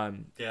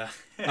 Yeah.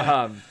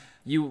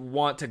 you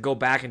want to go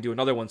back and do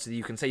another one so that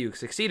you can say you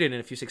succeeded. And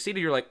if you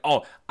succeeded, you're like,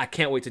 oh, I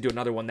can't wait to do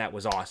another one that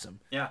was awesome.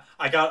 Yeah.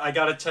 I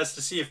got a test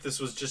to see if this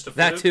was just a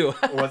That fluke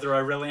too. or whether I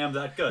really am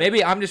that good.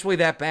 Maybe I'm just really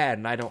that bad,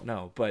 and I don't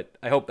know. But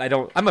I hope I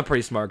don't. I'm a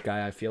pretty smart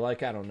guy. I feel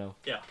like I don't know.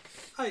 Yeah.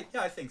 I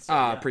think so.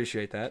 I yeah.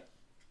 appreciate that.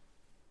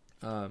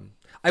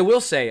 I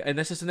will say, and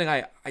this is something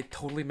I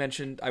totally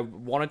mentioned. I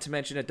wanted to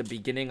mention at the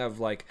beginning of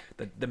like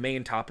the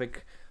main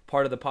topic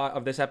part of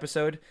of this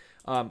episode.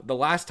 The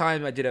last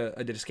time I did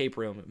an escape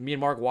room, me and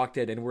Mark walked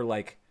in and we're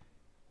like,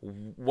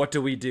 "What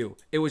do we do?"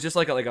 It was just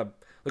like a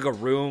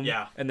room,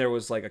 Yeah. and there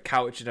was like a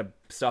couch and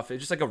stuff.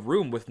 It's just like a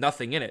room with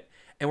nothing in it.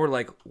 And we're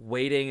like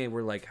waiting, and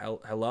we're like,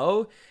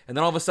 "Hello!" And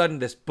then all of a sudden,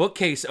 this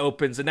bookcase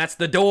opens, and that's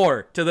the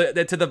door to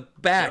the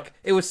back. Yep.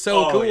 It was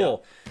so Oh,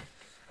 cool.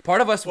 Part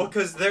of us, Well,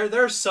 because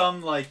there are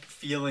some like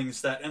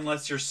feelings that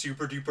unless you're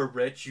super duper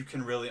rich, you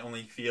can really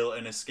only feel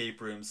in escape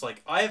rooms.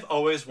 Like I've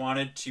always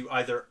wanted to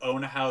either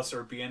own a house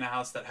or be in a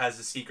house that has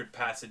a secret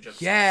passage of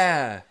some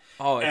yeah.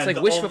 Oh, it's And like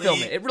the wish only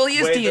fulfillment. It really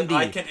is way D&D. that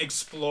I can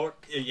explore.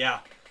 Yeah,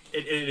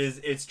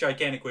 it's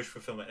gigantic wish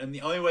fulfillment, and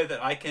the only way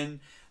that I can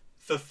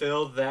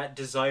fulfill that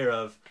desire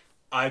of,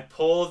 I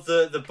pull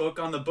the book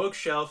on the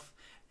bookshelf,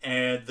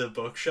 and the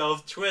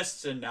bookshelf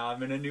twists, and now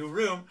I'm in a new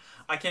room.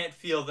 I can't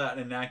feel that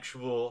in an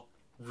actual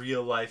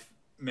real life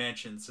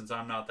mansion since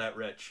I'm not that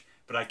rich,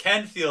 but I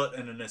can feel it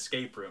in an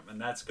escape room,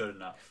 and that's good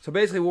enough. So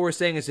basically, what we're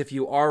saying is, if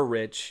you are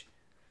rich,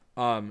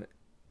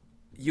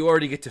 you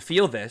already get to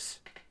feel this,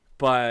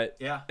 but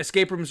Yeah.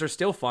 escape rooms are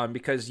still fun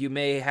because you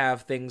may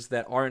have things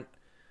that aren't.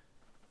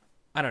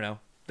 I don't know,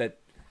 that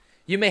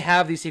you may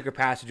have these secret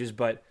passages,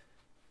 but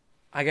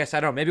I guess I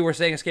don't know. Maybe we're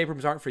saying escape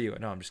rooms aren't for you.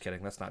 No, I'm just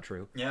kidding. That's not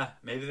true. Yeah,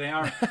 maybe they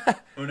aren't.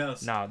 Who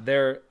knows? No,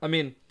 they're. I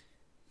mean,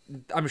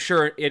 I'm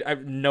sure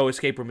no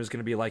escape room is going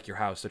to be like your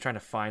house. They're trying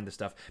to find the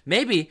stuff.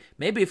 Maybe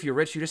if you're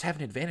rich, you just have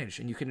an advantage,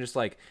 and you can just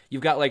like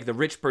you've got like the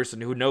rich person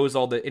who knows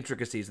all the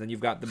intricacies, and then you've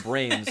got the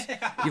brains.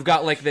 You've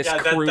got like this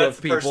crew that's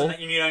of the person people. that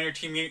you need on your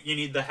team. You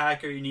need the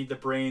hacker. You need the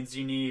brains.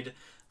 You need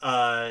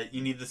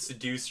the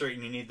seducer,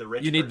 and you need the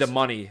rich. You need the person.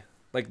 money,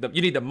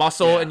 you need the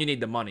muscle, Yeah. and you need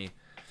the money.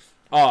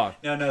 Oh,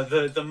 No,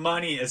 the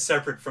money is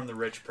separate from the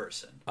rich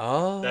person.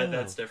 oh,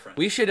 That's different.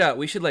 We should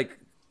like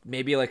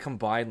maybe like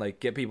combine, like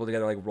get people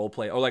together, like role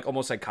play or like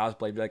almost like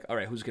cosplay. Be like, all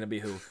right, who's gonna be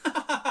who?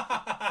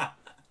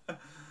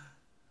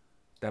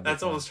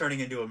 That's almost turning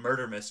into a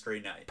murder mystery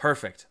night.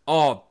 perfect.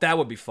 Oh, that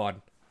would be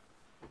fun.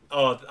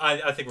 Oh,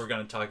 I think we're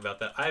going to talk about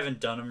that. I haven't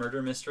done a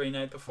murder mystery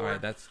night before. All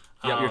right, that's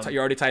you're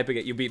already typing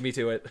it. You beat me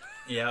to it.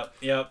 Yep.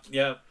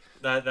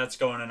 That's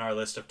going in our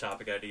list of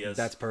topic ideas.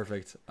 That's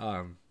perfect.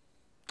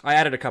 I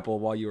added a couple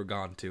while you were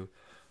gone too,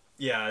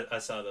 Yeah, I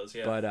saw those.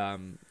 Yeah.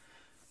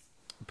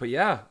 but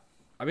yeah,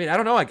 I mean, I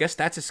don't know. I guess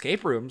that's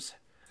escape rooms.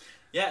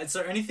 Yeah, is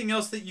there anything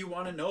else that you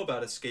want to know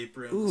about escape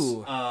rooms?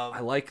 Ooh, I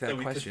like that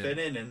we question. could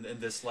fit in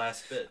this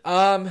last bit.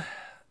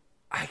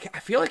 I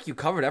feel like you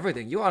covered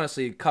everything. You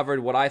honestly covered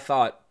what I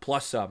thought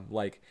plus some.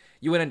 Like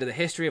you went into the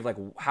history of like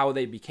how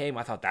they became.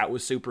 I thought that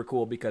was super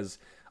cool because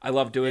I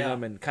love doing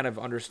them and kind of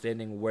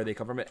understanding where they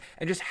come from,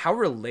 and just how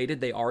related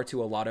they are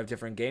to a lot of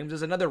different games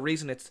is another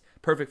reason it's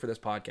perfect for this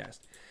podcast.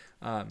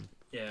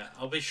 Yeah,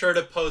 I'll be sure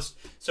to post.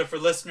 So for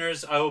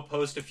listeners, I will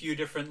post a few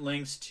different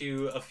links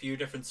to a few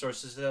different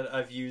sources that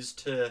I've used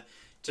to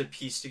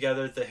piece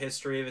together the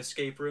history of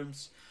escape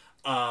rooms.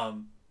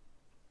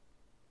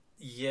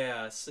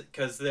 Yes,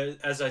 because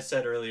as I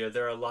said earlier,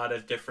 there are a lot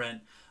of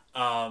different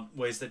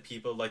ways that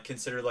people like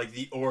consider like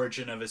the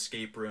origin of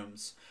escape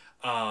rooms.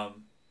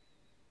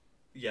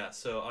 Yeah,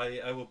 so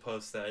I will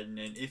post that, and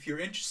if you're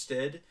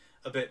interested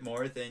a bit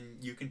more, then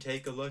you can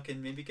take a look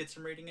and maybe get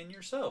some rating in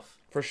yourself.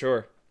 For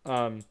sure.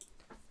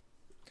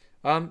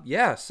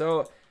 Yeah,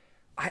 so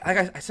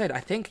I said,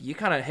 I think you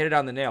kind of hit it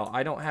on the nail.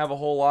 I don't have a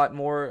whole lot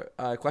more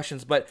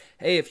questions, but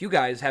hey, if you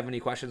guys have any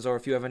questions or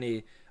if you have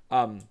any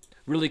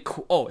really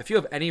cool, if you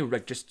have any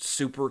like just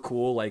super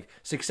cool like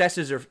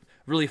successes or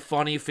really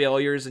funny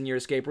failures in your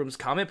escape rooms,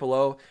 comment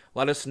below.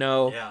 Let us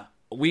know. Yeah.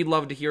 We'd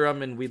love to hear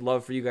them, and we'd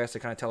love for you guys to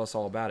kind of tell us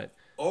all about it.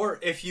 Or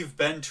if you've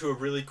been to a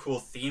really cool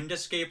themed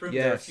escape room,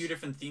 there are a few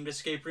different themed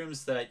escape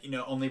rooms that,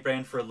 only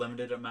ran for a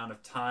limited amount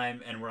of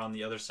time and were on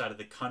the other side of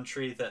the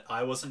country that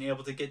I wasn't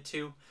able to get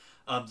to.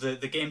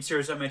 The game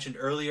series I mentioned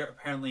earlier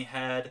apparently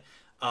had,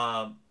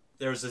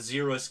 there was a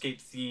Zero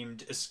Escape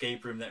themed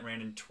escape room that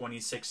ran in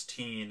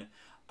 2016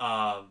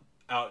 out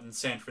in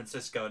San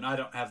Francisco, and I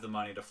don't have the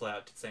money to fly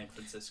out to San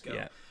Francisco.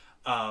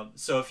 Yeah.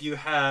 So if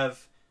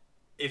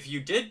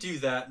you did do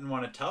that and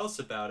want to tell us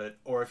about it,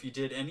 or if you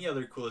did any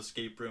other cool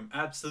escape room,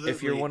 absolutely.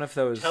 If you're one of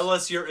those, tell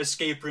us your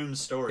escape room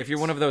stories. If you're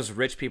one of those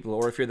rich people,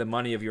 or if you're the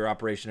money of your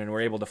operation and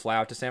were able to fly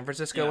out to San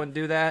Francisco and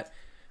do that,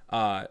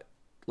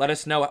 let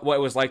us know what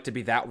it was like to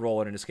be that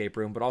role in an escape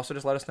room, but also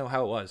just let us know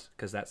how it was,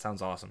 because that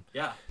sounds awesome.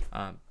 Yeah,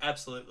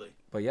 absolutely.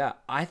 But yeah,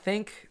 I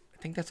think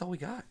that's all we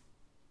got.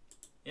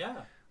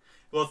 Yeah.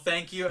 Well,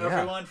 thank you,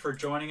 everyone, for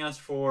joining us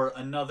for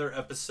another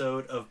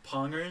episode of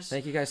Pongers.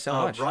 Thank you guys so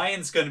much.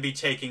 Ryan's going to be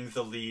taking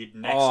the lead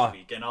next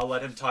week, and I'll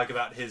let him talk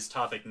about his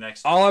topic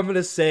next week. All I'm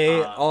gonna say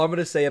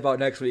about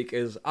next week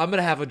is I'm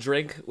gonna have a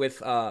drink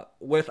with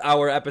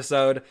our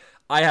episode.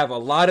 I have a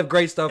lot of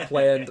great stuff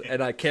planned,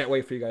 and I can't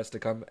wait for you guys to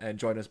come and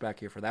join us back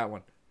here for that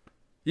one.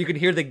 You can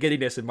hear the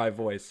giddiness in my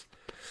voice.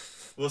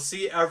 We'll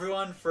see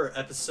everyone for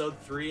episode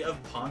 3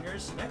 of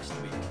Pongers next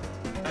week.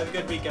 Have a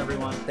good week,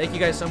 everyone. Thank you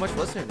guys so much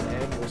for listening,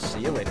 and we'll see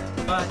you later.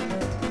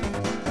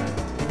 Bye.